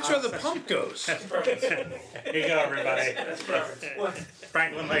 That's where the pump goes. Perfect. Here you go, everybody. That's perfect.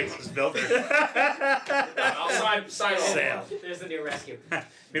 Franklin Lakes is builder. I'll sign off. Sam. There's the new rescue.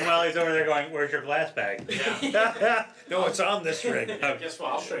 Meanwhile, he's over there going, "Where's your glass bag?" Yeah. No, it's on this rig. Guess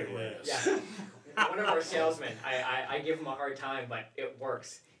what? I'll show you where it is. Yeah. One of our salesmen, I give him a hard time, but it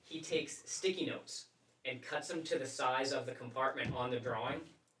works. He takes sticky notes and cuts them to the size of the compartment on the drawing,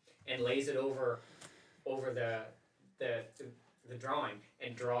 and lays it over the drawing,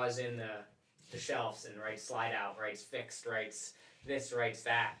 and draws in the shelves and writes slide out, writes fixed, writes this, writes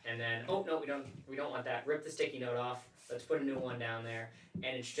that, and then no, we don't want that. Rip the sticky note off. Let's put a new one down there,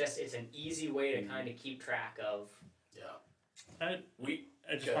 and it's an easy way to kind of keep track of. I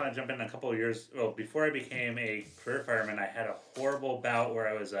just want to jump in a couple of years. Well, before I became a career fireman, I had a horrible bout where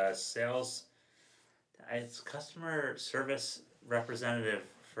I was a customer service representative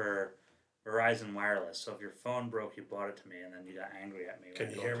for Verizon Wireless. So if your phone broke, you bought it to me, and then you got angry at me.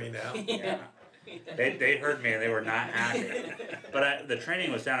 Can you hear me now? Yeah. They heard me and they were not happy. But the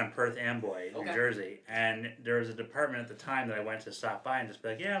training was down in Perth Amboy, New Jersey, and there was a department at the time that I went to stop by and just be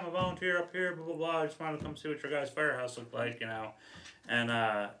like, "Yeah, I'm a volunteer up here, blah blah blah. I just wanted to come see what your guys' firehouse looked like,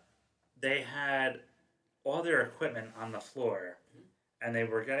 And they had all their equipment on the floor, and they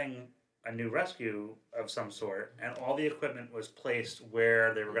were getting a new rescue of some sort, and all the equipment was placed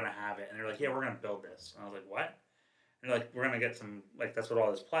where they were going to have it. And they're like, "Yeah, we're going to build this." And I was like, "What?" And they're like, "We're going to get some, that's what all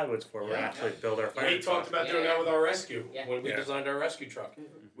this plywood's for. We're going to actually build our fire We truck." talked about doing that with our rescue when we Yeah. designed our rescue truck.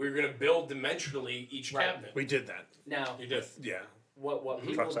 We were going to build dimensionally each Right. cabinet. We did that. Now, You did. Yeah. what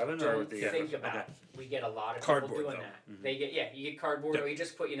people Truck 7 or don't with the- think yeah. about, Okay. we get a lot of Cardboard, people doing though. that. They get you get cardboard, Yep. or you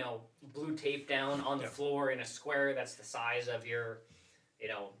just put blue tape down on the Yep. floor in a square that's the size of your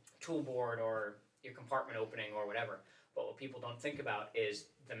tool board or your compartment opening or whatever. But what people don't think about is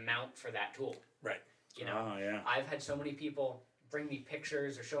the mount for that tool. Right. Oh, yeah. I've had so many people bring me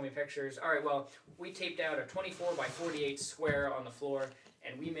pictures or show me pictures. All right, well, we taped out a 24 by 48 square on the floor,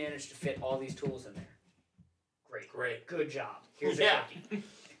 and we managed to fit all these tools in there. Great. Good job. Here's Yeah. a cookie.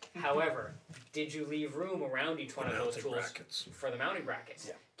 However, did you leave room around each one of those Mounting tools brackets. for the mounting brackets?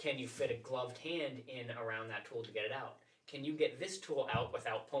 Yeah. Can you fit a gloved hand in around that tool to get it out? Can you get this tool out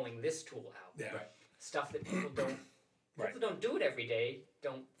without pulling this tool out? Yeah. Right. Stuff that people don't Right. people don't do it every day,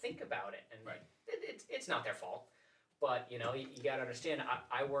 don't think about it, and Right. it's not their fault. But you got to understand.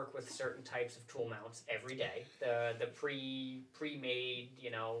 I work with certain types of tool mounts every day. The pre-made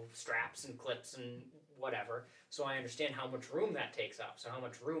straps and clips and whatever. So I understand how much room that takes up. So how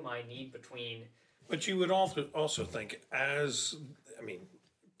much room I need between. But you would also think,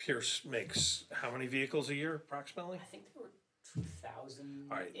 Pierce makes how many vehicles a year approximately? I think there were 2,000.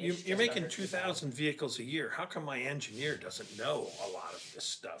 All right, you're making 2,000 vehicles a year. How come my engineer doesn't know a lot of this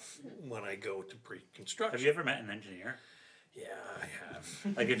stuff when I go to pre-construction? Have you ever met an engineer? Yeah, I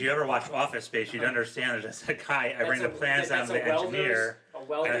have. Like, if you ever watch Office Space, you'd understand there's a guy, I bring the plans down to the engineer. A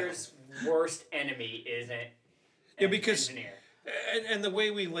welder's worst enemy is an because- engineer. And the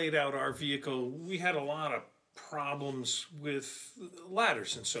way we laid out our vehicle, we had a lot of problems with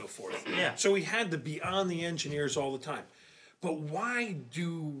ladders and so forth. Yeah. So we had to be on the engineers all the time. But why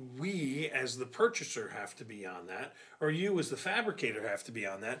do we, as the purchaser, have to be on that, or you, as the fabricator, have to be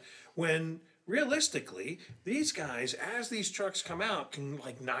on that, when realistically, these guys, as these trucks come out, can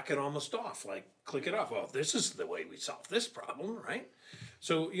like knock it almost off, like click it off. Well, this is the way we solve this problem, right?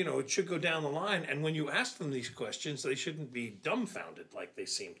 So, it should go down the line. And when you ask them these questions, they shouldn't be dumbfounded like they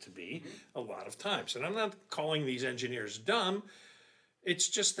seem to be a lot of times. And I'm not calling these engineers dumb. It's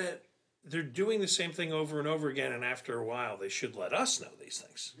just that they're doing the same thing over and over again. And after a while, they should let us know these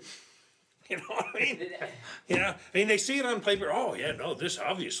things. You know what I mean? They see it on paper. Oh, yeah, no, this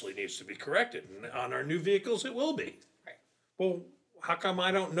obviously needs to be corrected. And on our new vehicles, it will be. Right. Well, how come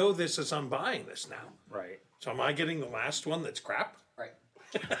I don't know this as I'm buying this now? Right. So am I getting the last one that's crap? Right.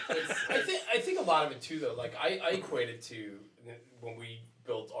 I think a lot of it too, though. Like I equate it to when we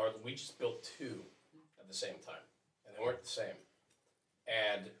built we just built two at the same time, and they weren't the same.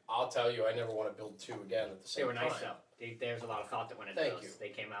 And I'll tell you, I never want to build two again at the They same were time. nice though. There was a lot of thought that went into Thank those. you. They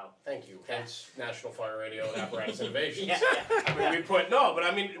came out. Thank you. Hence National Fire Radio and Apparatus Innovations. Yeah. I mean, we put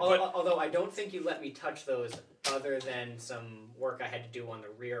Although I don't think you let me touch those, other than some work I had to do on the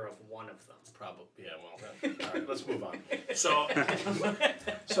rear of one of them. probably well. All right, let's move on. So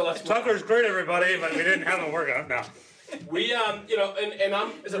let's. Tucker's great, everybody, but we didn't have him work out now. We and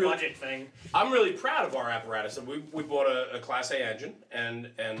I'm It's a budget thing. I'm really proud of our apparatus. And we bought a Class A engine and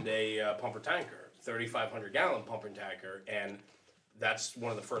a pumper tanker, 3,500 gallon pumper tanker, and that's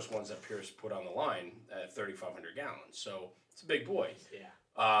one of the first ones that Pierce put on the line at 3,500 gallons. So it's a big boy.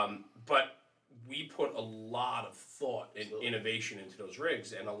 Yeah. But we put a lot of thought and innovation into those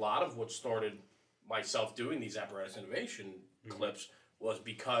rigs, and a lot of what started myself doing these apparatus innovation clips was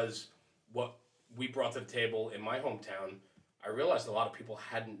because what we brought to the table in my hometown, I realized a lot of people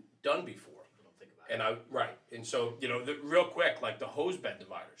hadn't done before. And so real quick, like the hose bed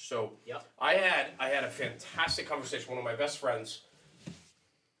dividers. So Yep. I had a fantastic conversation. One of my best friends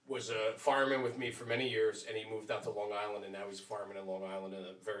was a fireman with me for many years, and he moved out to Long Island, and now he's a fireman in Long Island in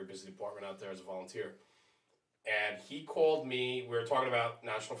a very busy department out there as a volunteer. And he called me. We were talking about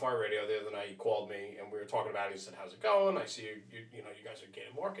National Fire Radio the other night. He called me, and we were talking about it. He said, "How's it going? I see you guys are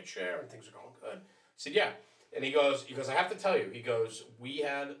gaining market share, and things are going good." I said, "Yeah." And he goes, "I have to tell you." He goes, "We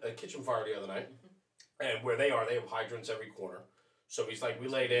had a kitchen fire the other night, and where they have hydrants every corner." So he's like, "We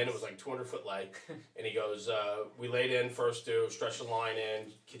laid in. It was like 200-foot lay." And he goes, "We laid in first to stretch the line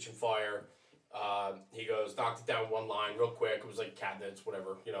in, kitchen fire." He goes, "Knocked it down one line real quick. It was like cabinets,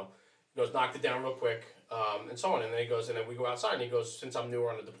 whatever, He goes, "Knocked it down real quick," and so on. And then he goes, and then we go outside, and he goes, "Since I'm newer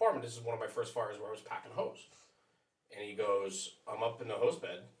on the department, this is one of my first fires where I was packing hose." And he goes, "I'm up in the hose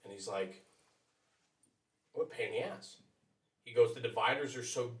bed," and he's like, "What a pain in the ass." He goes, "The dividers are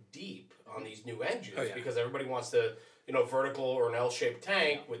so deep on these new engines because everybody wants to, vertical or an L-shaped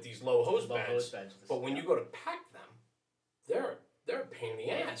tank with these low hose beds. But when you go to pack them, they're a pain in the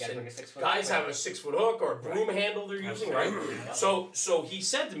ass. And guys have a 6-foot hook or a broom handle they're using, right? So he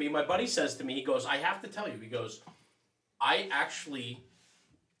said to me, my buddy says to me, he goes, "I have to tell you," he goes, "I actually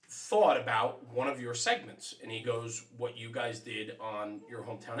thought about one of your segments," and he goes, "What you guys did on your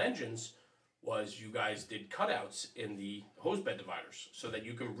hometown engines was you guys did cutouts in the hose bed dividers so that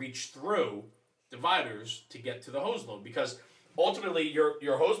you can reach through dividers to get to the hose load, because ultimately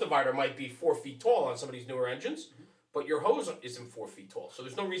your hose divider might be 4 feet tall on some of these newer engines, but your hose isn't 4 feet tall. So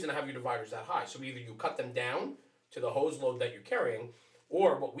there's no reason to have your dividers that high. So either you cut them down to the hose load that you're carrying,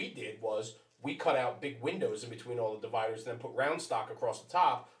 or what we did was we cut out big windows in between all the dividers and then put round stock across the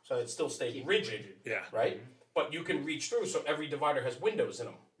top so that it still stayed rigid. Yeah. Right? But you can reach through, so every divider has windows in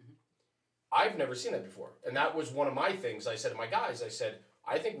them. I've never seen that before. And that was one of my things. I said to my guys, I said,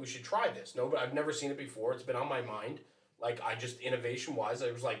 "I think we should try this." No, but I've never seen it before. It's been on my mind. Like, innovation-wise,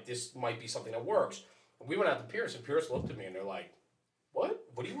 I was like, this might be something that works. And we went out to Pierce, and Pierce looked at me, and they're like, "What?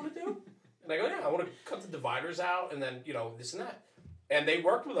 What do you want to do?" And I go, "Yeah, I want to cut the dividers out, and then, this and that." And they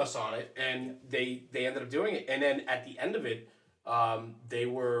worked with us on it, and they ended up doing it. And then at the end of it, they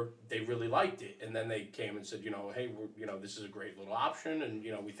really liked it, and then they came and said, "Hey, this is a great little option, and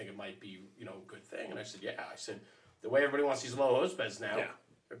we think it might be a good thing." And I said, "Yeah." I said, "The way everybody wants these low hose beds now,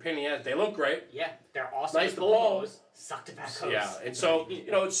 they're a pain in the ass. They look great. Yeah, they're awesome. Nice the ball. Suck to back hose. Yeah, and so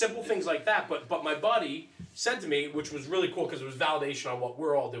it's simple things like that. But my buddy said to me, which was really cool because it was validation on what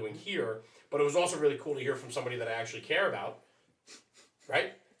we're all doing here, but it was also really cool to hear from somebody that I actually care about,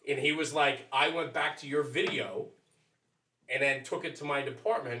 right? And he was like, "I went back to your video and then took it to my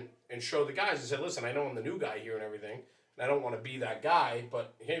department and showed the guys and said, 'Listen, I know I'm the new guy here and everything, and I don't want to be that guy,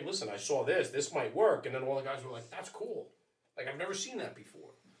 but hey, listen, I saw this might work.'" And then all the guys were like, "That's cool. Like, I've never seen that before."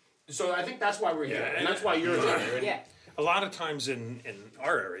 So I think that's why we're here, and that's why you're here. And Yeah. A lot of times in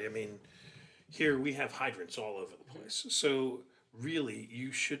our area, here we have hydrants all over the place. So really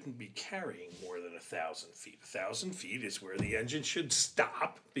you shouldn't be carrying more than 1,000 feet. 1,000 feet is where the engine should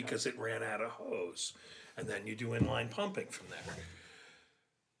stop because it ran out of hose. And then you do inline pumping from there.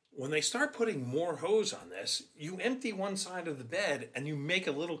 When they start putting more hose on this, you empty one side of the bed and you make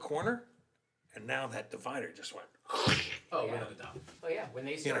a little corner, and now that divider just went. Oh, without a doubt. Oh yeah, when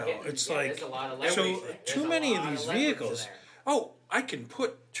they start know, getting, it's yeah, like- there's a lot of leverage So there. There's too a many of lot these leverage vehicles. there. Oh, I can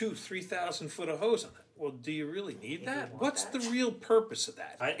put 2,000-3,000 foot of hose on it. Well, do you really need that? want What's that? the real purpose of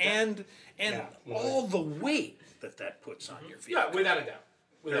that? And Yeah. all the weight that puts on your vehicle. Yeah, without a doubt.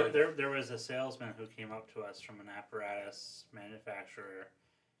 Without a doubt. There was a salesman who came up to us from an apparatus manufacturer.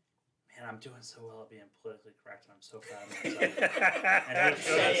 Man, I'm doing so well at being politically correct, and I'm so proud of myself.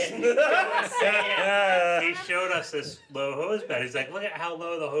 And he showed us this low hose bed. He's like, look at how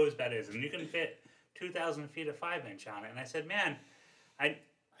low the hose bed is, and you can fit 2,000 feet of 5-inch on it. And I said, man, I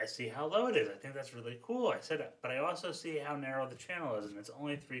see how low it is. I think that's really cool. I said, but I also see how narrow the channel is, and it's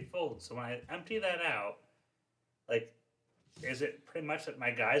only 3 folds. So when I empty that out, like, is it pretty much that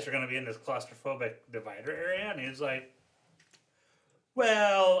my guys are going to be in this claustrophobic divider area? And he was like,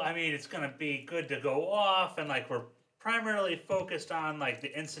 well, I mean, it's going to be good to go off, and like we're primarily focused on like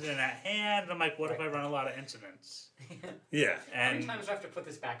the incident at hand. I'm like, what if I run a lot of incidents? Yeah. How many And times do I have to put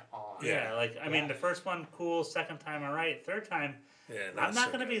this back on? yeah, like I mean, Yeah. the first one cool, second time all right, third time Yeah, I'm not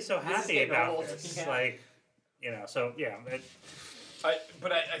going to be so This is happy getting about old. this. Yeah. Like, you know, so yeah,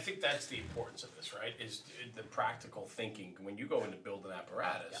 But I think that's the importance of this, right? Is the practical thinking. When you go in to build an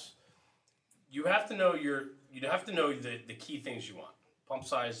apparatus, you have to know the key things you want: pump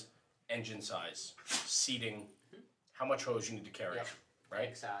size, engine size, seating, how much hose you need to carry, Yep. right?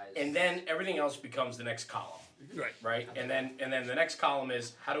 Tank size. And then everything else becomes the next column, Right. right? And then the next column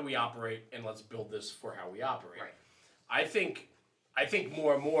is how do we operate, and let's build this for how we operate. Right. I think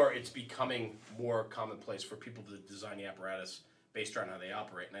more and more it's becoming more commonplace for people to design the apparatus based on how they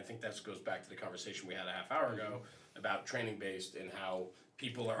operate, and I think that goes back to the conversation we had a half hour ago about training based and how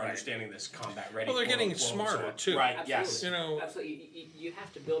people are understanding this combat ready. Well, they're getting quote, unquote, smarter, so on. too. Right? Absolutely. Yes. You know, Absolutely. You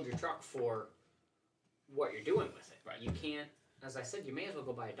have to build your truck for what you're doing with it. Right. You can't, as I said, you may as well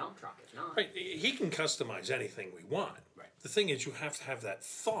go buy a dump truck if not. right, he can customize anything we want. Right. The thing is, you have to have that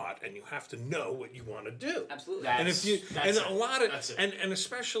thought, and you have to know what you want to do. Absolutely. That- And if you That's and it. a lot of That's it. and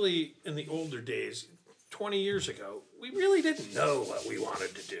especially in the older days, 20 years ago, we really didn't know what we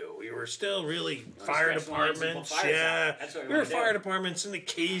wanted to do. We were still really fire scratch lines and departments. pull fires Yeah, out. That's what we we were wanna do. fire departments, and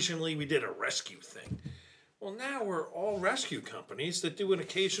occasionally we did a rescue thing. Well, now we're all rescue companies that do an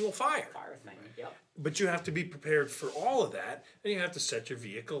occasional fire. Fire thing. Yep. But you have to be prepared for all of that, and you have to set your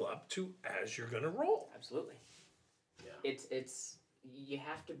vehicle up to as you're going to roll. Absolutely. Yeah. It's you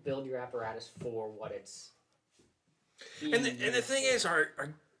have to build your apparatus for what it's. And the thing is, our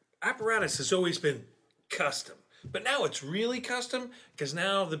apparatus has always been custom. But now it's really custom because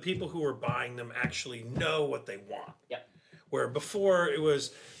now the people who are buying them actually know what they want. Yep. Where before it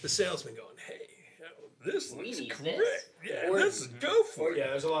was the salesman going, hey, this We looks need great. this." Yeah, Or- this is go for it. Yeah,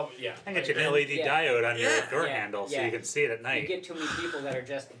 there's a lot. Yeah. I can get you an LED Yeah. diode on your Yeah. door Yeah. handle so Yeah. you can see it at You night. get too many people that are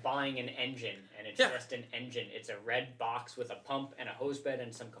just buying an engine, and it's Yeah. just an engine. It's a red box with a pump and a hose bed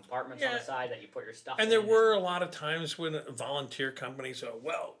and some compartments on Yeah. the side that you put your stuff. And there in. were a lot of times when volunteer companies go,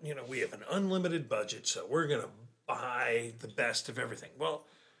 well, you know, we have an unlimited budget, so we're going to buy the best of everything. Well,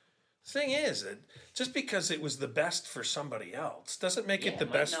 the thing is that just because it was the best for somebody else doesn't make Yeah, it the it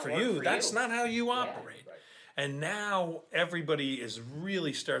might best not for work you. for That's you. not how you Yeah. operate. And now everybody is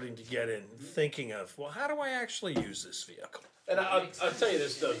really starting to get in thinking of, well, how do I actually use this vehicle? And I'll tell you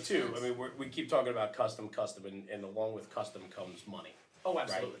this though too. I mean, we keep talking about custom, and along with custom comes money. Oh,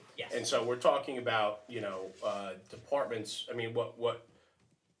 absolutely. Yes. And so we're talking about departments. I mean,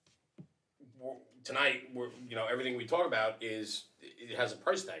 tonight everything we talk about it has a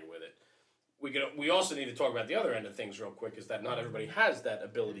price tag with it. We also need to talk about the other end of things real quick. Is that not everybody has that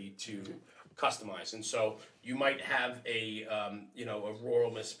ability to customize, and so you might have a rural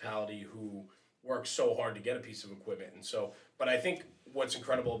municipality who works so hard to get a piece of equipment, and so. But I think what's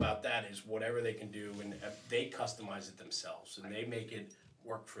incredible about that is whatever they can do, and they customize it themselves, and they make it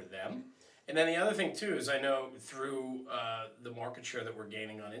work for them. And then the other thing too is I know through the market share that we're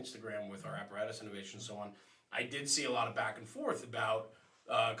gaining on Instagram with our apparatus innovation and so on, I did see a lot of back and forth about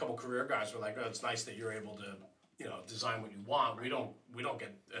a couple career guys were like, oh, it's nice that you're able to design what you want. We don't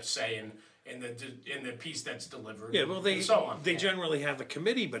get a say in the piece that's delivered. Yeah, well, and so on. they generally have a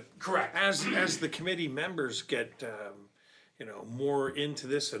committee, but Correct. as the committee members get more into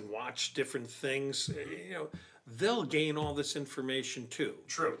this and watch different things, they'll gain all this information too.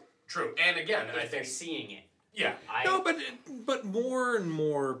 True. And again, I if they're think seeing it. Yeah. No, but more and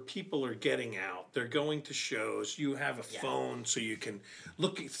more people are getting out. They're going to shows. You have a phone, so you can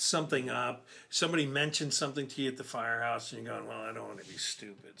look something up. Somebody mentions something to you at the firehouse, and you're going, "Well, I don't want to be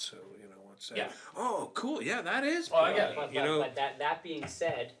stupid, so what's that?" Yeah. Oh, cool. Yeah, that is. Oh, I get it. But that being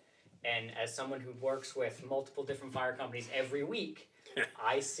said, and as someone who works with multiple different fire companies every week,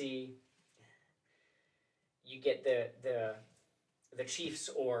 I see you get the chiefs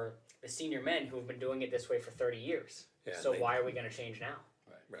or the senior men who have been doing it this way for 30 years. Yeah, so why are we going to change now?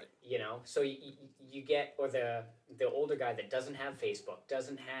 Right. So you get, or the older guy that doesn't have Facebook,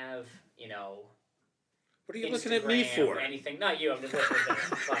 doesn't have, What are you Instagram, looking at me for? Anything. Not you, I'm just looking at them.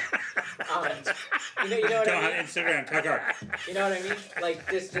 But, you know what Don't I mean? have Instagram, Tucker. You know what I mean? Like,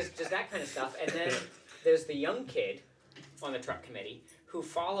 just that kind of stuff. And then there's the young kid on the truck committee who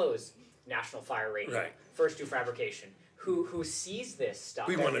follows National Fire Radio, Right. First Do Fabrication, who sees this stuff.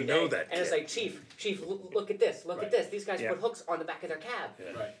 We wanna every know day, that and it's kid. like, Chief, look at this, look at this. These guys Yeah. put hooks on the back of their cab.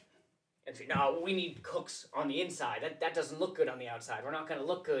 Right. And so, no, we need hooks on the inside. That doesn't look good on the outside. We're not going to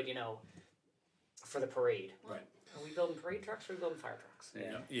look good, for the parade. Well, Right. Are we building parade trucks or are we building fire trucks?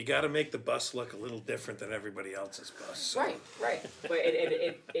 Yeah. You got to make the bus look a little different than everybody else's bus. So. Right. But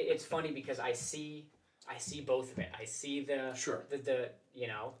it's funny because I see both of it. I see the Sure.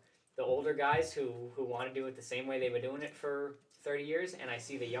 the older guys who want to do it the same way they've been doing it for 30 years, and I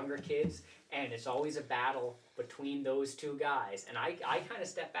see the younger kids, and it's always a battle between those two guys, and I kind of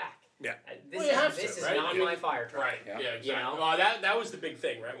step back. Yeah. This you have this to, is right? not my fire truck. Right. Yeah. Exactly. You know? Well, that was the big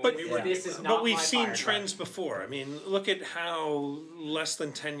thing, right? When But we were This is not But we've my seen fire trends before. I mean, look at how less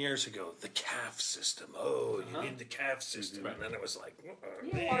than 10 years ago, the CAF system. Oh, you need the CAF system. And then it was like,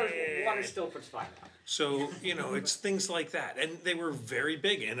 Water still puts fire out. So, it's things like that. And they were very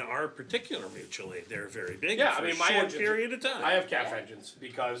big. In our particular mutual aid, they're very big Yeah, for I mean, a my short engines- period of time. I have CAF engines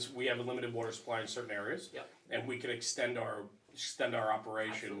because we have a limited water supply in certain areas, Yep. and we can extend our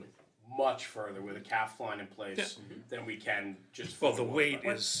operation much further with a CAF line in place than we can just. Well, the weight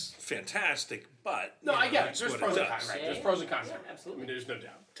is fantastic, but No, I get it. that's There's what pros and does. cons, right? Yeah, There's yeah. pros and cons. Yeah, there. absolutely. I mean, there's no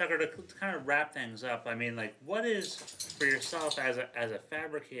doubt. Tucker, to kind of wrap things up, I mean, like, what is for yourself as a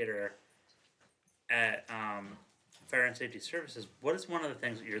fabricator at Fire and Safety Services? What is one of the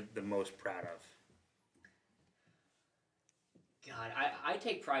things that you're the most proud of? God, I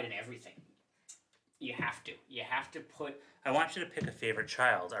take pride in everything. You have to. You have to put. I want you to pick a favorite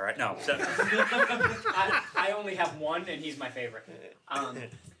child. All right, no. So, I only have one, and he's my favorite.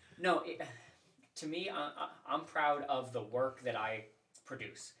 To me, I'm proud of the work that I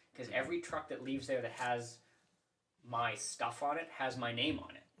produce because every truck that leaves there that has my stuff on it has my name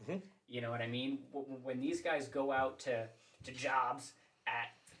on it. Mhm. You know what I mean? When these guys go out to jobs at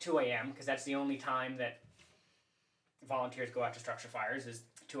 2 a.m., because that's the only time that volunteers go out to structure fires is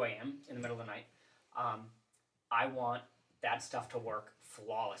 2 a.m. in the middle of the night. I want that stuff to work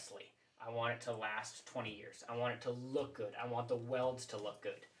flawlessly. I want it to last 20 years. I want it to look good. I want the welds to look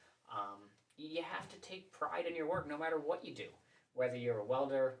good. You have to take pride in your work no matter what you do. Whether you're a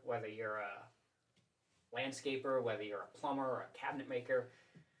welder, whether you're a landscaper, whether you're a plumber or a cabinet maker.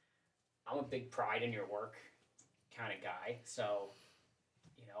 I'm a big pride in your work kind of guy. So,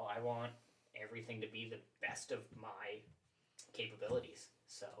 I want everything to be the best of my capabilities.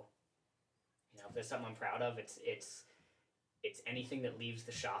 So, if there's something I'm proud of, it's anything that leaves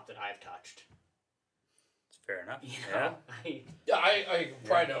the shop that I've touched. it's fair enough. Yeah, I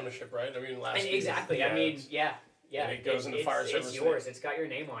pride in ownership, right? I mean, Exactly. Yeah, I mean, yeah. and it goes into fire service. It's yours. It's got your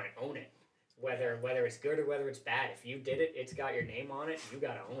name on it. Own it. Whether it's good or whether it's bad. If you did it, it's got your name on it. You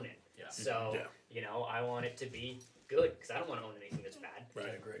got to own it. Yeah. So, I want it to be good because I don't want to own anything that's bad. Right. I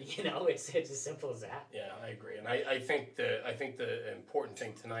agree. It's as simple as that. Yeah, I agree, and I think the important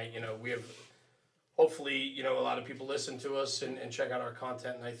thing tonight, we have hopefully a lot of people listen to us and check out our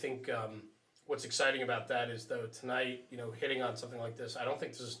content, and I think what's exciting about that is though tonight, hitting on something like this, I don't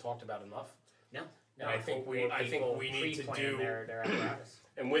think this is talked about enough. No. And I think we need to do their apparatus.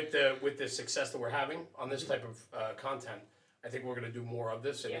 And with the success that we're having on this type of content, I think we're going to do more of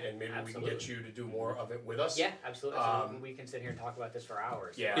this, and, Yeah, and maybe we can absolutely. get you to do more of it with us. Yeah, absolutely. We can sit here and talk about this for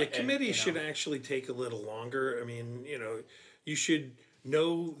hours. Yeah. Yeah, and, committees should actually take a little longer. I mean, you should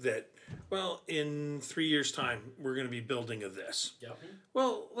know that, well, in 3 years' time, we're going to be building of this. Yep.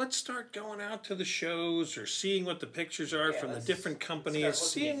 Well, let's start going out to the shows or seeing what the pictures are from the let's different companies, start looking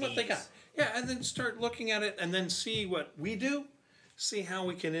seeing at what they got. these. Yeah, and then start looking at it and then see what we do, see how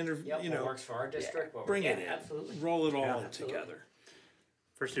we can What works for our district. bring it in, Absolutely. roll it all in absolutely. together.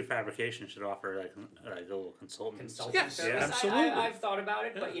 First Do Fabrication should offer like a little consultant. Yes, service. yeah, absolutely. I've thought about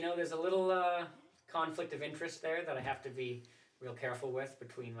it, but there's a little conflict of interest there that I have to be real careful with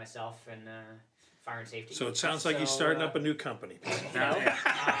between myself and fire and safety. So it sounds like he's starting up a new company. I'm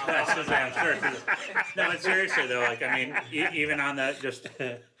sure. No, but seriously though, like I mean, even on the just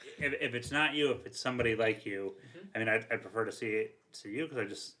if it's not you, if it's somebody like you, I mean, I'd prefer to see you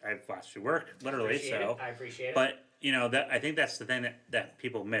because I've watched you work literally. I appreciate it. But you know that I think that's the thing that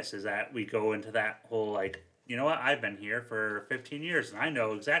people miss is that we go into that whole like, you know what, I've been here for 15 years and I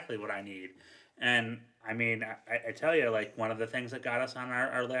know exactly what I need. And I mean, I tell you, like one of the things that got us on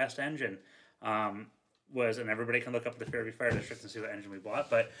our last engine was, and everybody can look up the Fairview Fire District and see what engine we bought,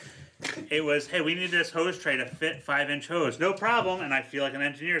 but it was, hey, we need this hose tray to fit 5-inch hose. No problem. And I feel like an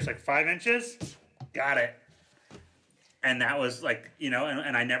engineer. It's like 5 inches? Got it. And that was like, you know,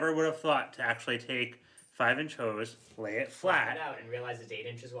 and I never would have thought to actually take 5-inch hose, lay it flat. Out and realize it's 8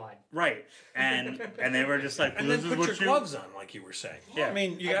 inches wide. Right. And they were just like, And then put your gloves on, like you were saying. Yeah. I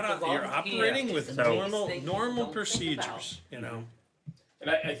mean, you're operating with normal procedures, you know. And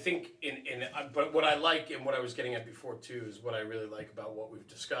I think but what I like and what I was getting at before too is what I really like about what we've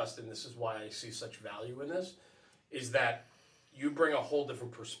discussed, and this is why I see such value in this, is that you bring a whole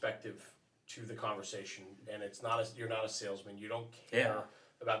different perspective to the conversation, and it's not you're not a salesman. You don't care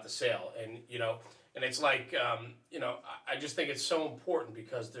about the sale, and you know, and it's like you know, I just think it's so important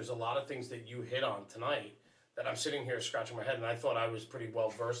because there's a lot of things that you hit on tonight that I'm sitting here scratching my head, and I thought I was pretty well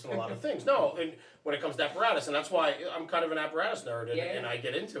versed in a lot of things. No, and when it comes to apparatus, and that's why I'm kind of an apparatus nerd, and I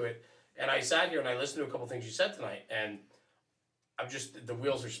get into it. And I sat here and I listened to a couple things you said tonight, and I'm just, the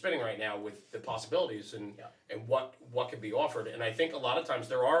wheels are spinning right now with the possibilities and what can be offered. And I think a lot of times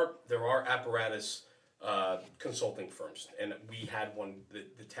there are apparatus consulting firms, and we had one.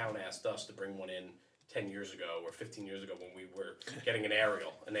 The town asked us to bring one in 10 years ago or 15 years ago when we were getting an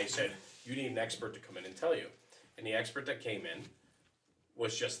aerial, and they said you need an expert to come in and tell you. And the expert that came in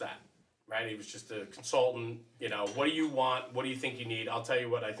was just that, right? He was just a consultant. You know, what do you want? What do you think you need? I'll tell you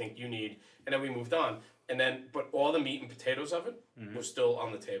what I think you need. And then we moved on. And then, but all the meat and potatoes of it was still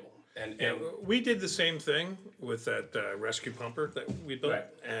on the table. And we did the same thing with that rescue pumper that we built. Right.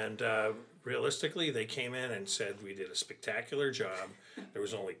 And realistically, they came in and said we did a spectacular job. There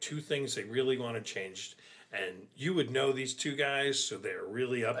was only 2 things they really wanted changed. And you would know these 2 guys, so they're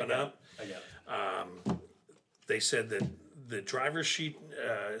really up and up. I get it. They said that the driver's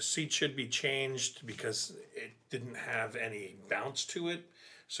seat should be changed because it didn't have any bounce to it.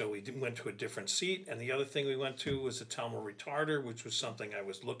 So we went to a different seat. And the other thing we went to was a Telmer retarder, which was something I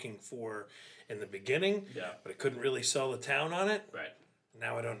was looking for in the beginning. Yeah. But I couldn't really sell the town on it. Right.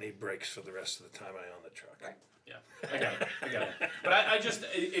 Now I don't need brakes for the rest of the time I own the truck. Right. Yeah, I got it. But I just,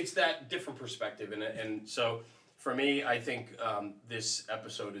 it's that different perspective. And so for me, I think this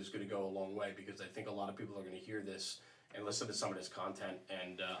episode is going to go a long way because I think a lot of people are going to hear this and listen to some of this content.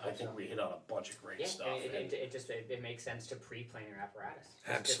 And I think we hit on a bunch of great stuff. It makes sense to pre-plan your apparatus.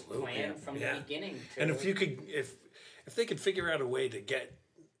 Absolutely. Just plan from the beginning. And if you could, if they could figure out a way to get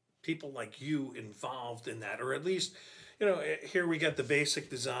people like you involved in that, or at least, you know, here we get the basic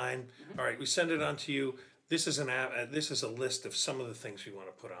design. All right, we send it on to you. This is this is a list of some of the things we want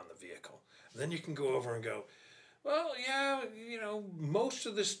to put on the vehicle. And then you can go over and go, well, yeah, you know, most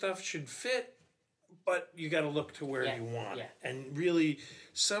of this stuff should fit, but you got to look to where you want. Yeah. And really,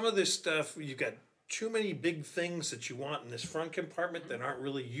 some of this stuff, you've got too many big things that you want in this front compartment that aren't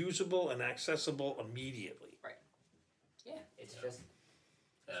really usable and accessible immediately. Right. Yeah, it's just.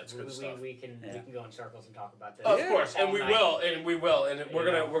 That's good stuff. We can go in circles and talk about this. Of course, and all we night. will, and we're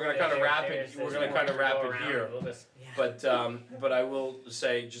gonna kind of wrap it. We're gonna kind of wrap it here. But I will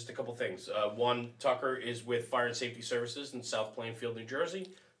say just a couple things. One, Tucker is with Fire and Safety Services in South Plainfield, New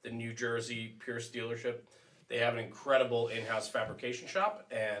Jersey, the New Jersey Pierce dealership. They have an incredible in-house fabrication shop,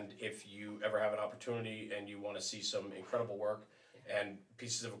 and if you ever have an opportunity and you want to see some incredible work and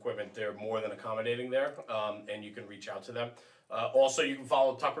pieces of equipment, they're more than accommodating there, and you can reach out to them. Also, you can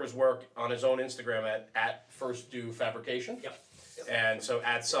follow Tucker's work on his own Instagram at First Do Fabrication. Yep. And so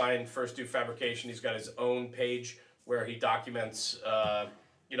at First Do Fabrication, he's got his own page where he documents,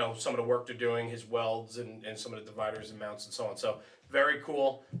 you know, some of the work they're doing, his welds and some of the dividers and mounts and so on. So very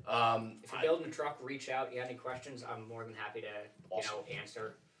cool. If you're building a truck, reach out. You have any questions? I'm more than happy to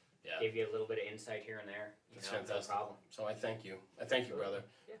answer. Yeah. Give you a little bit of insight here and there. That's fantastic. No problem. So I thank you. I thank you, brother.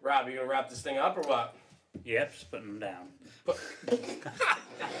 Yeah. Rob, you gonna wrap this thing up or what? Yep, just putting them down.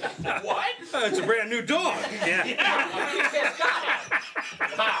 What? It's a brand new dog. Yeah.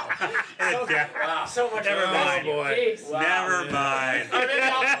 Wow. So much. Never mind. Boy. Jeez. Wow. Never mind. Maybe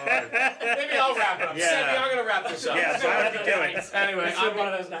I'll wrap it up. Yeah. Sammy, I'm gonna wrap this up. Yeah, why don't you do it? Anyway, It's one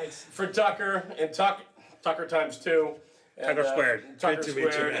of those nights. for Tucker and Tucker times 2. Tucker Squared. Tucker Good to meet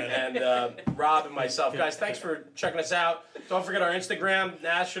you, Squared, man. and Rob and myself. Guys, thanks for checking us out. Don't forget our Instagram,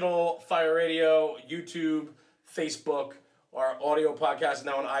 National Fire Radio, YouTube, Facebook. Our audio podcast is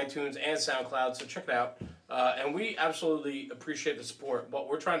now on iTunes and SoundCloud, so check it out. And we absolutely appreciate the support. What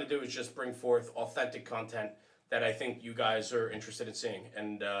we're trying to do is just bring forth authentic content that I think you guys are interested in seeing.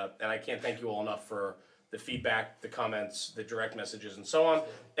 And I can't thank you all enough for the feedback, the comments, the direct messages, and so on.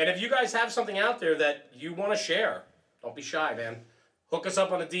 And if you guys have something out there that you want to share, don't be shy, man. Hook us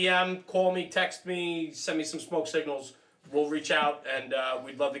up on a DM, call me, text me, send me some smoke signals. We'll reach out, and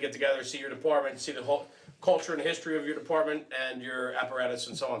we'd love to get together, see your department, see the whole culture and history of your department and your apparatus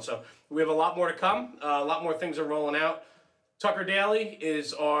and so on. So we have a lot more to come. A lot more things are rolling out. Tucker Daly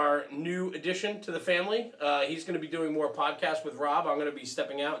is our new addition to the family. He's going to be doing more podcasts with Rob. I'm going to be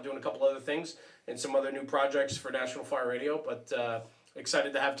stepping out and doing a couple other things and some other new projects for National Fire Radio. But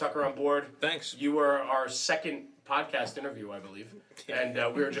excited to have Tucker on board. Thanks. You were our second podcast interview, I believe. And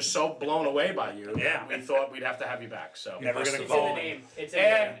we were just so blown away by you. Yeah. We thought we'd have to have you back. So Never gonna It's call in the him. name. It's in the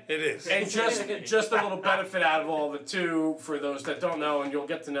name. It is. And just a little benefit out of all of it too, for those that don't know, and you'll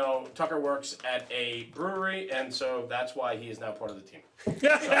get to know, Tucker works at a brewery, and so that's why he is now part of the team. You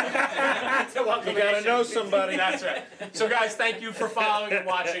gotta know somebody. That's right. So guys, thank you for following and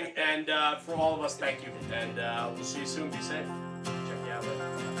watching, and for all of us, thank you. And we'll see you soon. Be safe. Check you out later.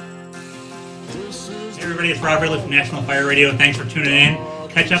 Hey everybody, it's Rob Ridley from National Fire Radio. Thanks for tuning in.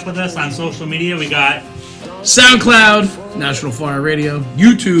 Catch up with us on social media. We got SoundCloud, National Fire Radio,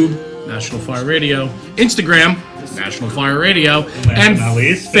 YouTube, National Fire Radio, Instagram, National Fire Radio, and not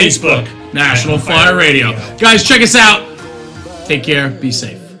least, Facebook, National Fire Radio. Guys, check us out. Take care. Be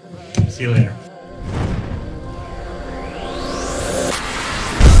safe. See you later.